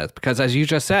Agent Smith, because as you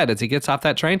just said, as he gets off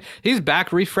that train, he's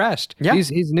back refreshed. Yeah.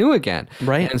 He's new again.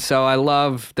 Right. And so I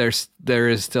love there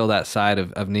is still that side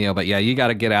of Neo, but yeah, you got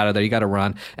to get out of there. You got to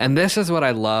run. And this is what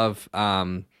I love,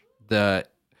 the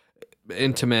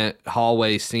intimate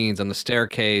hallway scenes on the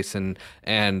staircase and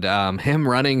him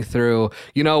running through,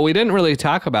 you know, we didn't really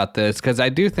talk about this because I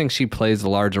do think she plays a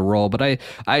larger role, but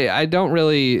I don't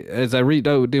really, as I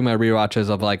do my rewatches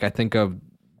of like, I think of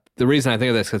the reason I think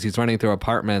of this because he's running through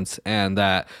apartments and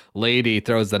that lady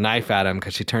throws the knife at him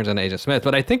because she turns into Agent Smith.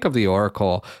 But I think of the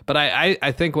Oracle. But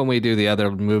I think when we do the other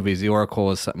movies, the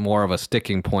Oracle is more of a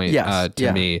sticking point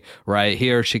to me. Right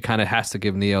here, she kind of has to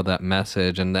give Neo that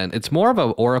message, and then it's more of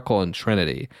an Oracle and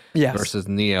Trinity versus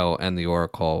Neo and the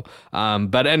Oracle.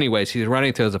 But anyways, he's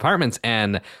running through his apartments,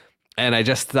 and I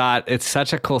just thought it's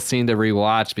such a cool scene to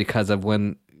rewatch because of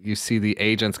when you see the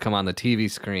agents come on the TV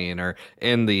screen or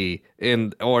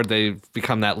or they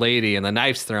become that lady and the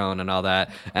knife's thrown and all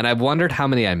that. And I've wondered how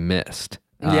many I missed.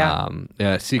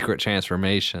 Secret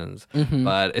transformations. Mm-hmm.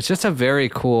 But it's just a very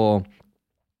cool,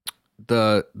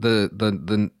 the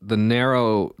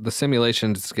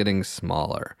simulation is getting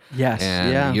smaller. Yes.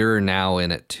 And you're now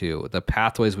in it too. The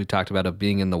pathways we talked about of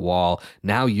being in the wall.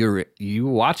 Now you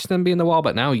watch them be in the wall,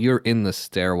 but now you're in the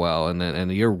stairwell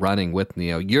and you're running with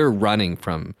Neo. You're running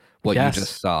from what you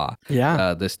just saw.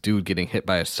 Yeah. This dude getting hit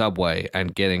by a subway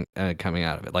and coming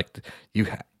out of it. Like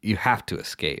you have to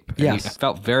escape. And I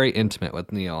felt very intimate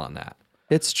with Neo on that.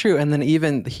 It's true. And then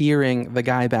even hearing the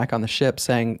guy back on the ship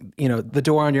saying, you know, the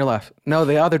door on your left. No,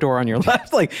 the other door on your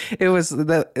left. Like it was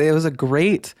a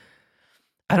great,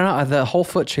 I don't know, the whole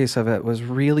foot chase of it was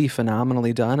really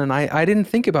phenomenally done. And I didn't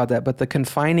think about that, but the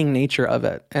confining nature of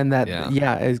it and that,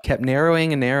 it kept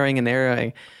narrowing and narrowing and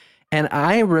narrowing. And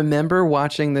I remember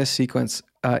watching this sequence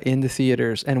in the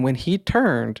theaters. And when he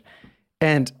turned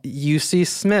and you see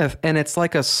Smith and it's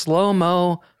like a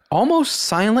slow-mo, almost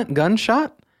silent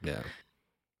gunshot. Yeah.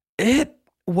 It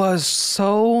was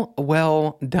so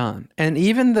well done. And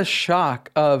even the shock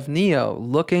of Neo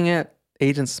looking at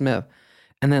Agent Smith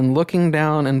and then looking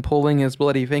down and pulling his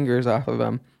bloody fingers off of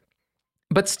him,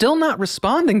 but still not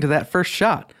responding to that first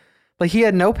shot. Like he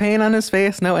had no pain on his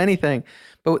face, no anything.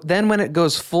 But then when it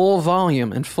goes full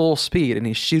volume and full speed and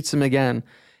he shoots him again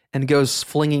and goes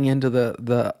flinging into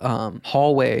the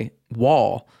hallway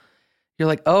wall, you're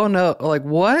like, oh no, like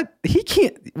what?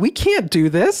 We can't do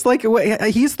this. Like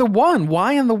he's the one.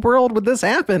 Why in the world would this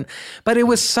happen? But it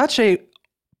was such a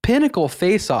pinnacle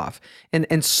face-off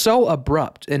and so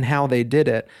abrupt in how they did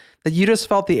it that you just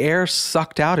felt the air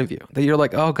sucked out of you. That you're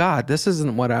like, oh God, this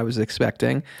isn't what I was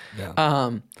expecting. Yeah.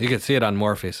 You could see it on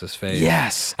Morpheus's face.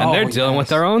 Yes. And they're dealing with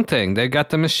their own thing. They got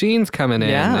the machines coming in,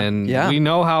 and we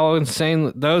know how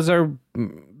insane those are.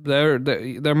 They're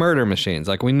murder machines.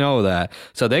 Like we know that.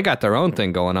 So they got their own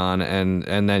thing going on.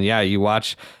 And then, you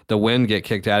watch the wind get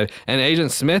kicked out. And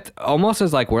Agent Smith almost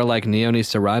is like, where like Neo needs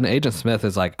to run. Agent Smith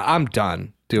is like, I'm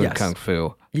done doing Kung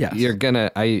Fu. Yes. You're gonna,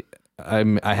 I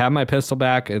have my pistol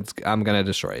back. I'm going to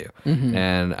destroy you. Mm-hmm.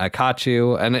 And I caught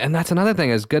you. And that's another thing.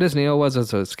 As good as Neo was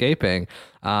as escaping,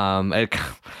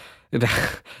 it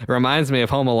reminds me of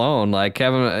Home Alone. Like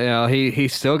Kevin, you know, he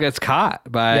still gets caught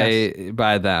by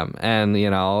them, and you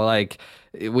know, like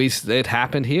it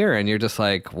happened here, and you're just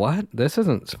like, what? This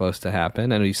isn't supposed to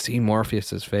happen. And you see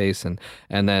Morpheus's face, and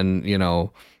then you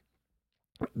know,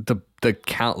 the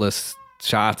countless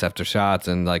shots after shots,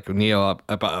 and like Neo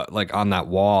up like on that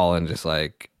wall, and just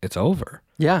like it's over.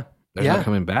 Yeah, there's no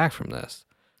coming back from this.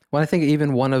 Well, I think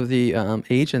even one of the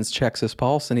agents checks his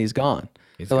pulse, and he's gone.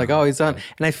 They're like, oh, he's done.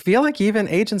 And I feel like even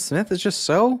Agent Smith is just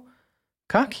so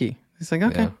cocky. He's like,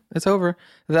 okay, Yeah. it's over.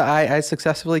 I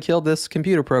successfully killed this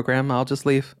computer program. I'll just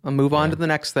leave. I'll move on to the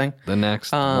next thing. The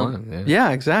next one. Yeah. Yeah,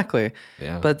 exactly.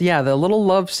 Yeah. But yeah, the little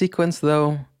love sequence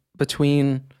though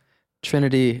between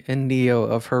Trinity and Neo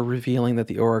of her revealing that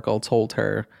the Oracle told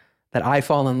her that I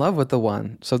fall in love with the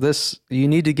one. So you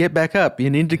need to get back up. You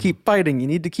need to keep fighting. You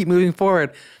need to keep moving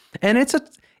forward. And it's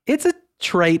a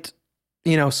trait,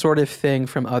 sort of thing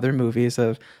from other movies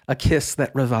of a kiss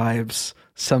that revives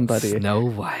somebody. Snow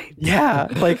White. Yeah,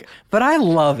 but I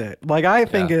love it. I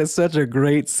think it's such a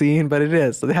great scene, but it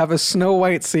is. They have a Snow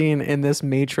White scene in this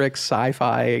Matrix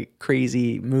sci-fi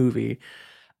crazy movie.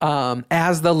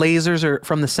 As the lasers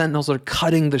from the Sentinels are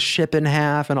cutting the ship in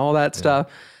half and all that stuff.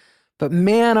 But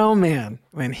man, oh man,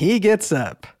 when he gets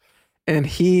up and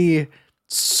he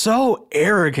so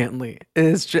arrogantly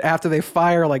is, after they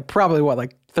fire probably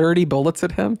 30 bullets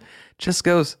at him, just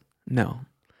goes, no.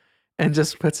 And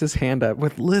just puts his hand up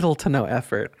with little to no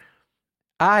effort.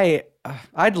 I'd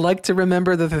like to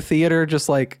remember that the theater just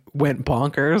went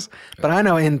bonkers, but I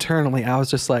know internally I was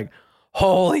just like,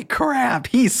 holy crap,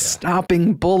 he's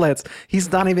stopping bullets.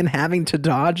 He's not even having to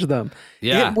dodge them.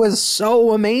 Yeah. It was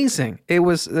so amazing. It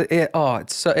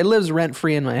lives rent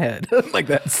free in my head.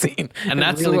 That scene. And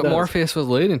that's really what does. Morpheus was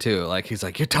leading to. He's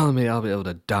like, you're telling me I'll be able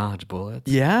to dodge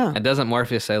bullets? Yeah. And doesn't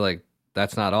Morpheus say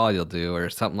that's not all you'll do or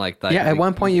something like that? Yeah, at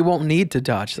one point you won't need to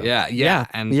dodge them. Yeah.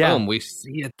 And boom, we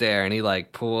see it there, and he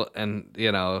pull and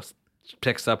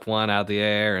picks up one out of the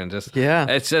air and just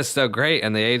it's just so great.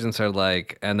 And the agents are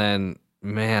and then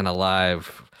man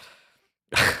alive.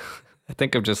 I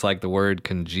think of just the word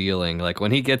congealing.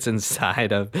 When he gets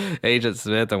inside of Agent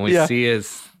Smith and we see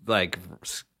his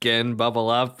skin bubble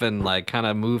up and kind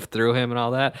of move through him and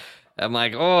all that. I'm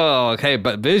like, oh, okay.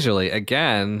 But visually,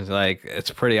 again,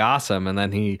 it's pretty awesome. And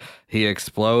then he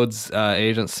explodes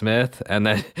Agent Smith, and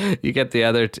then you get the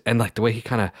other, and the way he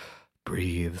kind of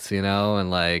breathes,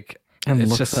 and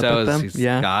it's just so he's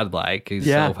godlike. He's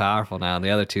so powerful now. And the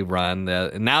other two run.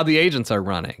 Now the agents are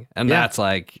running, and that's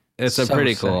it's a So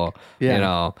pretty sick. cool,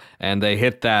 and they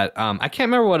hit that. I can't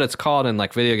remember what it's called in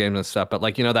video games and stuff, but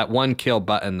that one kill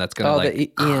button that's gonna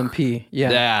the EMP.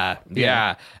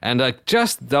 Yeah. And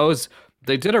just those,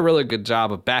 they did a really good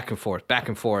job of back and forth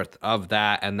of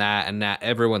that and that and that.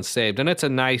 Everyone's saved, and it's a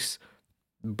nice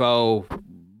bow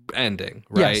ending,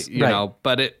 right? Yes, you know,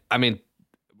 but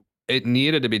it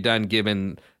needed to be done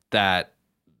given that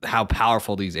how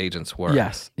powerful these agents were.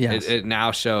 Yes. It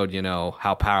now showed,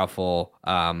 how powerful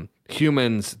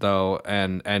humans though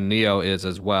and Neo is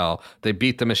as well. They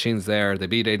beat the machines there. They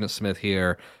beat Agent Smith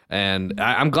here, and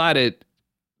I'm glad it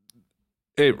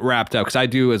wrapped up, because I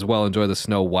do as well enjoy the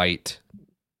Snow White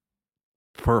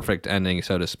perfect ending,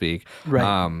 so to speak.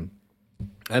 Right.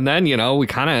 And then we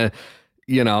kind of.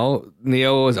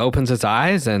 Neo opens his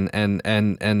eyes and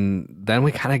then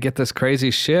we kind of get this crazy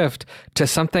shift to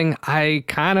something I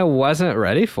kind of wasn't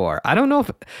ready for. I don't know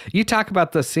if you talk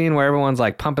about the scene where everyone's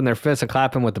pumping their fists and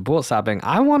clapping with the bullet stopping.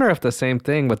 I wonder if the same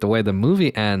thing with the way the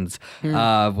movie ends.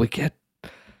 We get,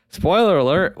 spoiler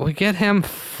alert, we get him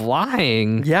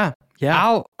flying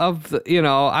out of the,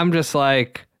 I'm just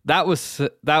that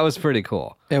was pretty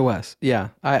cool. It was. Yeah,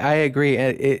 I agree.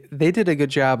 They did a good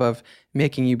job of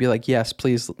making you be like, yes,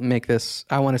 please make this.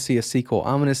 I want to see a sequel.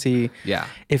 I want to see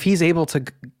if he's able to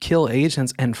kill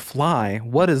agents and fly,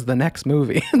 what is the next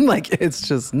movie? It's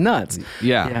just nuts.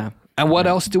 Yeah. And what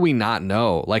else do we not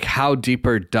know? How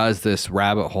deeper does this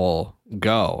rabbit hole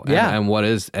go? And what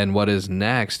is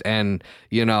next? And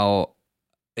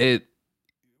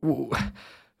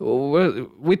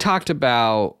we talked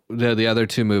about the other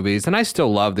two movies, and I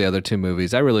still love the other two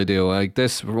movies. I really do.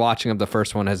 This watching of the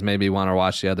first one has made me want to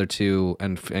watch the other two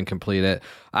and complete it.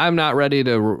 I'm not ready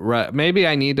to. Maybe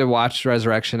I need to watch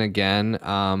Resurrection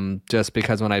again, just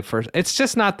because when I first, it's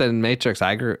just not the Matrix.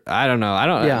 I don't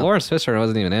know. Lawrence Fishburne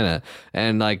wasn't even in it,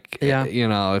 and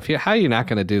how are you not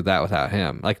going to do that without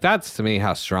him? That's to me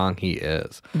how strong he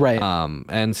is. Right.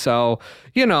 And so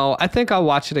I think I'll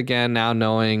watch it again now,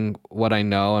 knowing what I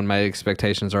know, and my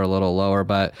expectations are a little lower.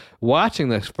 But watching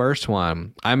this first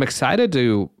one, I'm excited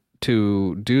to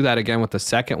do that again with the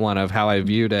second one of how I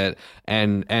viewed it,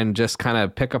 and just kind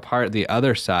of pick apart the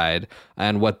other side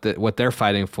and what they're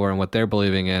fighting for and what they're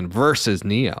believing in versus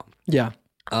Neo. Yeah.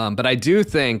 But I do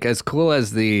think, as cool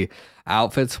as the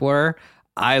outfits were,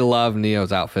 I love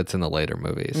Neo's outfits in the later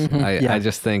movies. Yeah. I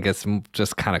just think it's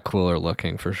just kind of cooler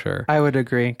looking for sure. I would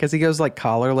agree because he goes like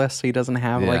collarless, so he doesn't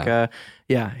have like a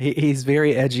he's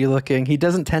very edgy looking. He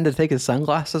doesn't tend to take his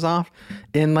sunglasses off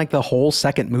in like the whole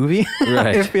second movie.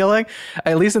 Right. I feel like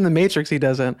at least in the Matrix he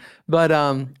doesn't. But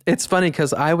it's funny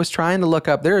because I was trying to look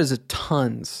up. There is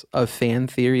tons of fan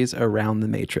theories around the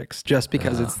Matrix just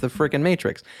because it's the freaking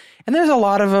Matrix, and there's a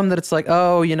lot of them that it's like,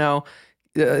 oh, you know.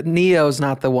 Neo's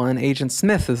not the one. Agent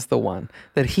Smith is the one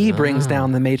that he brings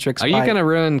down the Matrix. Are you going to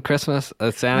ruin Christmas?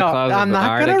 Santa Claus? I'm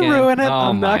not going to ruin it.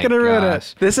 I'm not going to ruin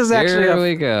it. This is actually Here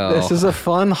we go. This is a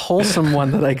fun, wholesome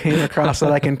one that I came across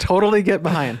that I can totally get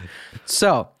behind.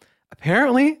 So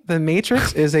apparently, The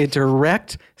Matrix is a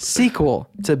direct sequel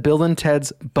to Bill and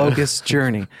Ted's Bogus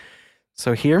Journey.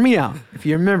 So hear me out. If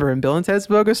you remember, in Bill and Ted's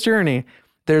Bogus Journey,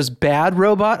 there's bad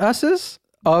robot us's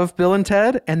of Bill and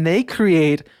Ted, and they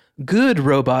create good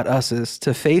robot us's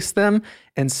to face them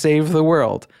and save the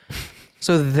world.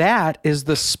 So that is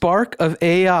the spark of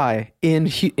AI in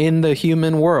the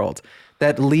human world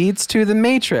that leads to the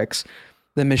Matrix.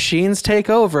 The machines take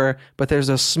over, but there's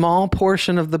a small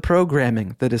portion of the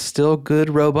programming that is still good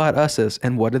robot us's.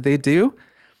 And what do?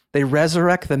 They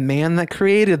resurrect the man that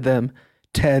created them,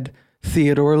 Ted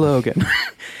Theodore Logan.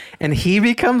 And he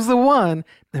becomes the one.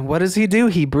 And what does he do?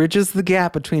 He bridges the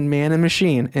gap between man and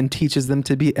machine and teaches them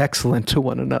to be excellent to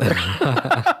one another.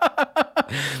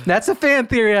 That's a fan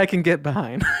theory I can get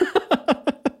behind.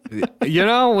 You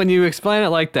know, when you explain it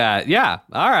like that, yeah,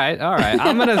 all right.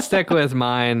 I'm going to stick with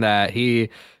mine that he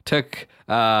took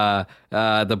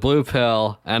the blue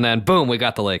pill and then boom, we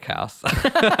got the lake house.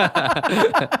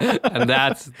 And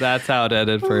that's how it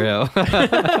ended for him.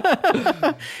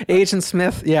 Agent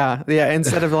Smith, yeah.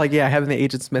 Instead of having the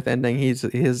Agent Smith ending, his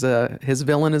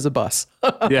villain is a bus.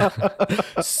 Yeah.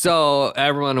 So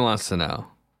everyone wants to know,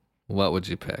 what would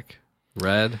you pick?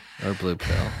 Red or blue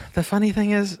pill? The funny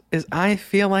thing is I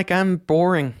feel like I'm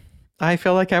boring. I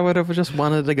feel like I would have just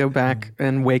wanted to go back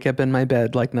and wake up in my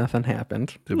bed like nothing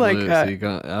happened.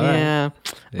 Yeah,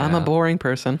 I'm a boring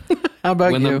person. How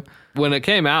about you? When it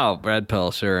came out, red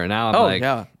pill, sure. Now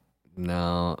I'm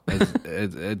no,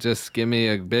 it just give me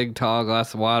a big tall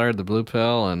glass of water, the blue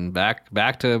pill, and back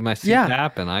to my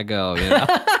CPAP, and I go, you know.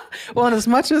 Well, and as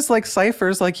much as like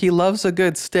Cypher's like he loves a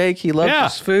good steak, he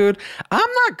loves his food. I'm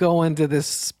not going to this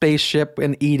spaceship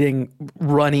and eating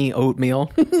runny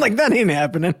oatmeal. Like that ain't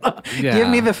happening. Give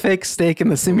me the fake steak in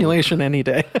the simulation any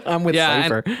day. I'm with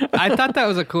Cypher. I thought that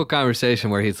was a cool conversation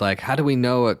where he's like, how do we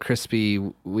know what crispy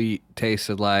wheat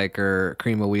tasted like or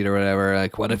cream of wheat or whatever?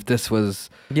 Like, what if this was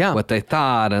what they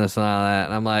thought and this and all that?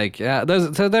 And I'm like,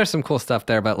 there's some cool stuff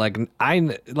there, but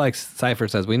like Cypher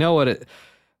says,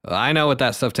 I know what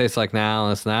that stuff tastes like now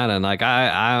and this and that, and like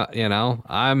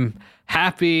I'm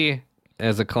happy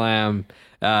as a clam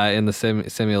in the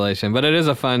simulation. But it is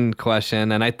a fun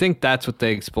question, and I think that's what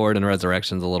they explored in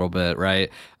Resurrections a little bit,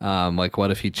 right? Like, what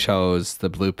if he chose the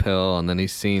blue pill, and then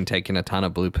he's seen taking a ton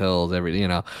of blue pills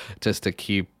just to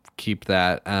keep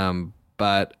that.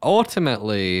 But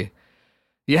ultimately,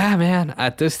 yeah, man,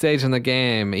 at this stage in the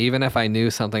game, even if I knew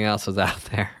something else was out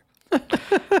there,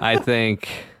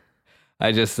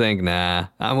 I just think, nah,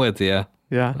 I'm with you.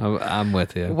 Yeah, I'm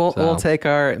with you. We'll take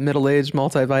our middle-aged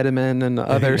multivitamin and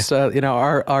other stuff,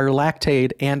 our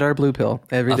Lactaid and our blue pill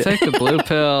every day. I'll take the blue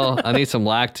pill. I need some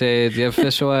Lactaid. Do you have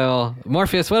fish oil?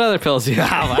 Morpheus, what other pills do you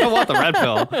have? I don't want the red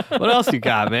pill. What else you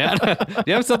got, man? Do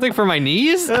you have something for my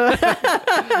knees? Oh,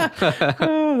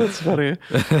 that's funny.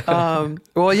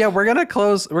 Well, yeah, we're gonna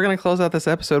close out this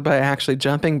episode by actually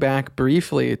jumping back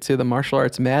briefly to the Martial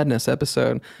Arts Madness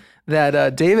episode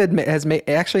that David has made.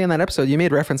 Actually, in that episode, you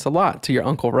made reference a lot to your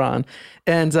Uncle Ron.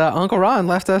 And Uncle Ron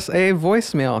left us a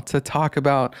voicemail to talk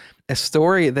about a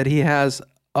story that he has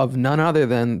of none other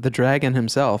than the dragon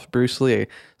himself, Bruce Lee.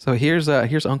 So here's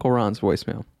Uncle Ron's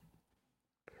voicemail.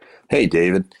 Hey,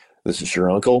 David, this is your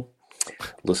uncle.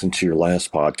 Listened to your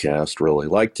last podcast, really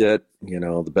liked it.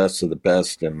 The best of the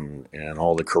best and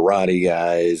all the karate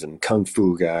guys and kung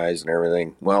fu guys and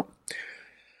everything. Well,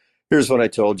 here's what I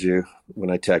told you when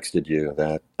I texted you,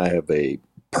 that I have a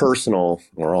personal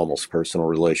or almost personal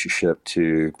relationship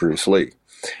to Bruce Lee.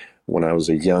 When I was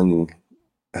a young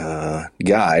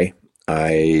guy,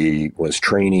 I was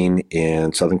training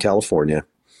in Southern California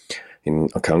in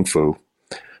Kung Fu,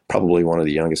 probably one of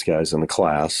the youngest guys in the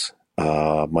class.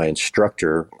 My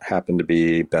instructor happened to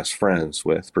be best friends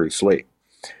with Bruce Lee.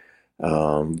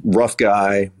 Rough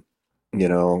guy,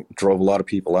 drove a lot of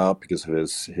people out because of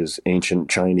his ancient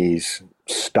Chinese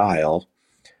style.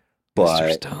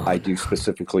 But I do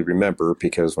specifically remember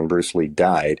because when Bruce Lee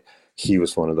died, he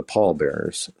was one of the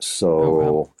pallbearers.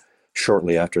 So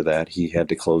shortly after that, he had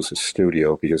to close his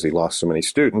studio because he lost so many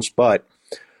students. But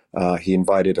he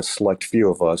invited a select few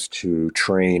of us to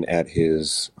train at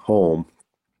his home.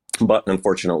 But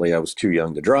unfortunately, I was too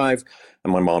young to drive,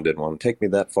 and my mom didn't want to take me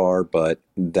that far. But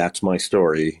that's my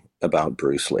story about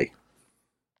Bruce Lee.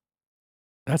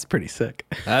 That's pretty sick.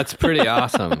 That's pretty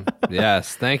awesome.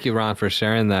 Yes. Thank you, Ron, for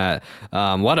sharing that.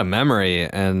 What a memory.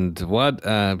 And what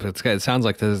it sounds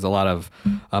like there's a lot of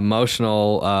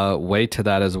emotional weight to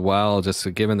that as well,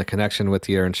 just given the connection with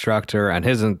your instructor and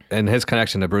his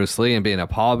connection to Bruce Lee and being a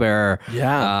pallbearer.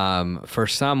 Yeah. For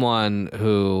someone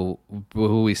who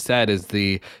we said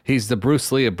he's the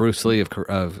Bruce Lee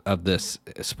of this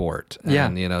sport. Yeah.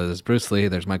 And, there's Bruce Lee,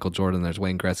 there's Michael Jordan, there's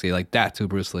Wayne Gretzky. Like, that's who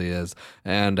Bruce Lee is.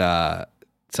 And,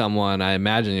 someone I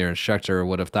imagine your instructor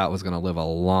would have thought was going to live a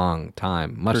long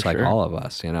time, much like all of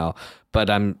us, But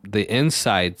the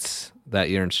insights that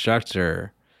your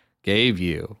instructor gave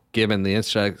you, given the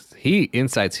insights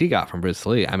he got from Bruce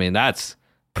Lee, I mean, that's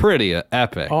pretty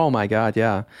epic. Oh my God,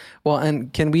 yeah. Well,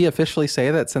 and can we officially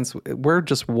say that since we're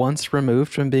just once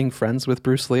removed from being friends with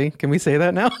Bruce Lee? Can we say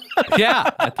that now? Yeah,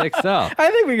 I think so. I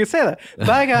think we can say that.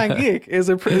 Bygone Geek is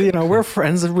we're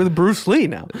friends with Bruce Lee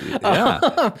now.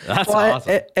 Yeah, that's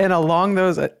awesome. And along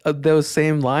those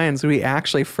same lines, we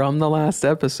actually, from the last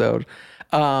episode,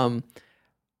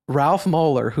 Ralph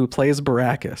Moeller, who plays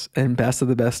Baracus in Best of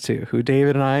the Best 2, who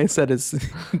David and I said is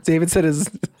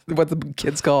what the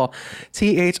kids call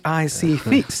THIC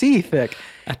thick.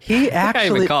 He actually,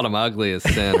 I even called him ugly as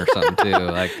sin or something too.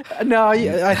 Like, no,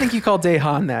 I think you called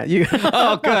Dehan that.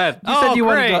 Oh, good.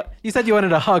 You said you wanted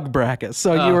to hug Baracus,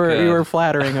 so you were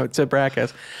flattering to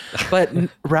Baracus. But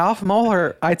Ralph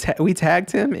Moeller, we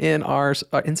tagged him in our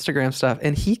Instagram stuff,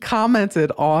 and he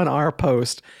commented on our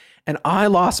post. And I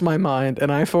lost my mind,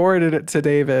 and I forwarded it to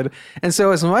David. And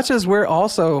so as much as we're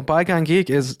also, Bygone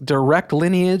Geek is direct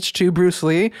lineage to Bruce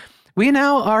Lee, we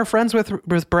now are friends with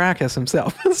Baracus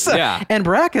himself. Yeah. And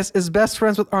Baracus is best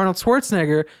friends with Arnold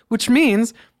Schwarzenegger, which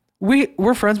means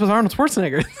we're friends with Arnold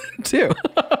Schwarzenegger too.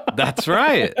 That's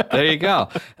right. There you go.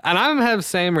 And I have the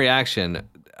same reaction.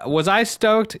 Was I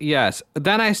stoked? Yes.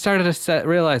 Then I started to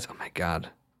realize, oh my God,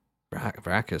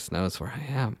 Baracus knows where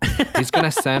I am. He's going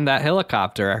to send that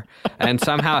helicopter, and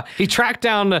somehow he tracked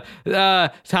down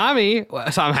Tommy.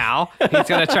 Somehow he's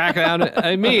going to track down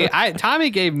me. Tommy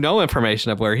gave no information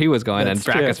of where he was going, and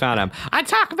Baracus found him. I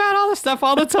talk about all this stuff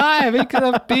all the time. He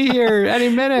could be here any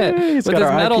minute He's with got his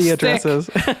our metal IP stick. addresses.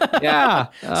 Yeah.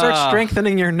 Start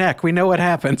strengthening your neck. We know what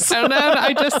happens. And then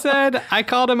I just said I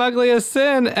called him ugly as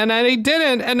sin, and then he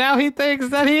didn't, and now he thinks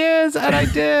that he is, and I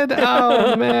did.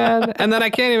 Oh man! And then I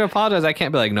can't even apologize. I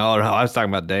can't be like, no, I was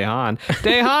talking about Dehan.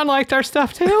 Dehan liked our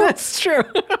stuff too. That's true.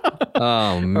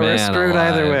 Oh man, We're screwed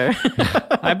either way.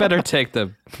 I better take the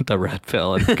red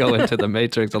pill and go into the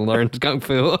Matrix and learn kung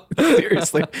fu.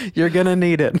 Seriously, you're gonna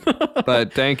need it.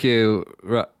 But thank you.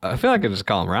 I feel like I just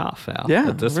call him Ralph now. Yeah,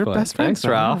 at this we're point. best friends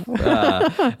Thanks, now.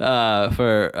 Ralph.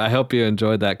 I hope you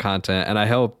enjoyed that content, and I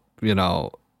hope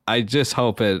I just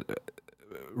hope it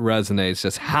resonates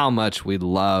just how much we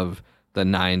love the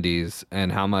 90s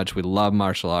and how much we love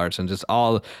martial arts and just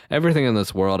everything in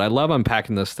this world. I love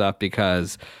unpacking this stuff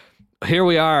because here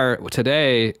we are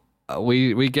today.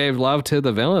 We gave love to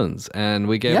the villains, and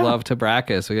we gave love to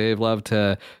Baracus. We gave love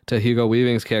to Hugo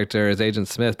Weaving's character as Agent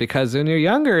Smith, because when you're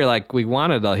younger, like, we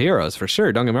wanted the heroes for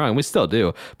sure. Don't get me wrong, we still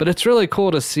do. But it's really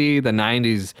cool to see the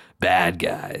 90s bad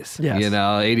guys,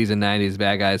 80s and 90s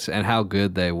bad guys, and how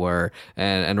good they were.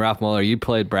 And Ralph Moeller, you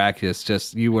played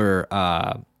Baracus. You were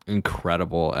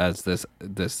incredible as this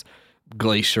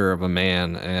glacier of a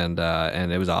man, and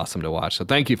it was awesome to watch. So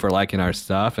thank you for liking our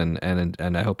stuff, and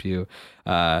I hope you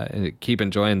keep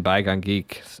enjoying Bygone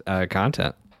Geek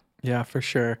content. Yeah, for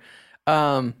sure.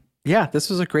 This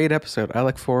was a great episode. I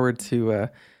look forward to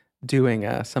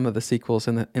doing some of the sequels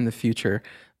in the future.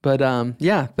 But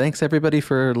thanks everybody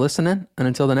for listening. And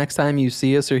until the next time you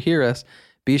see us or hear us,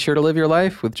 be sure to live your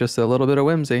life with just a little bit of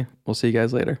whimsy. We'll see you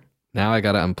guys later. Now I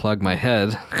got to unplug my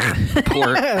head.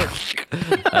 Poor.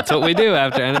 That's what we do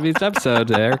after Enemies episode,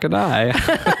 Eric and I.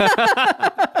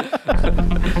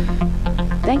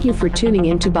 Thank you for tuning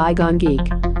in to Bygone Geek.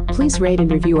 Please rate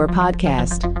and review our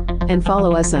podcast, and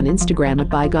follow us on Instagram at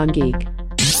Bygone Geek.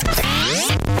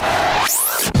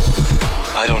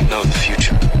 I don't know the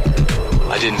future.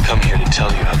 I didn't come here to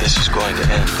tell you how this is going to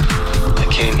end. I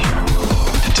came here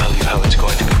to tell you how it's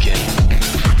going to begin.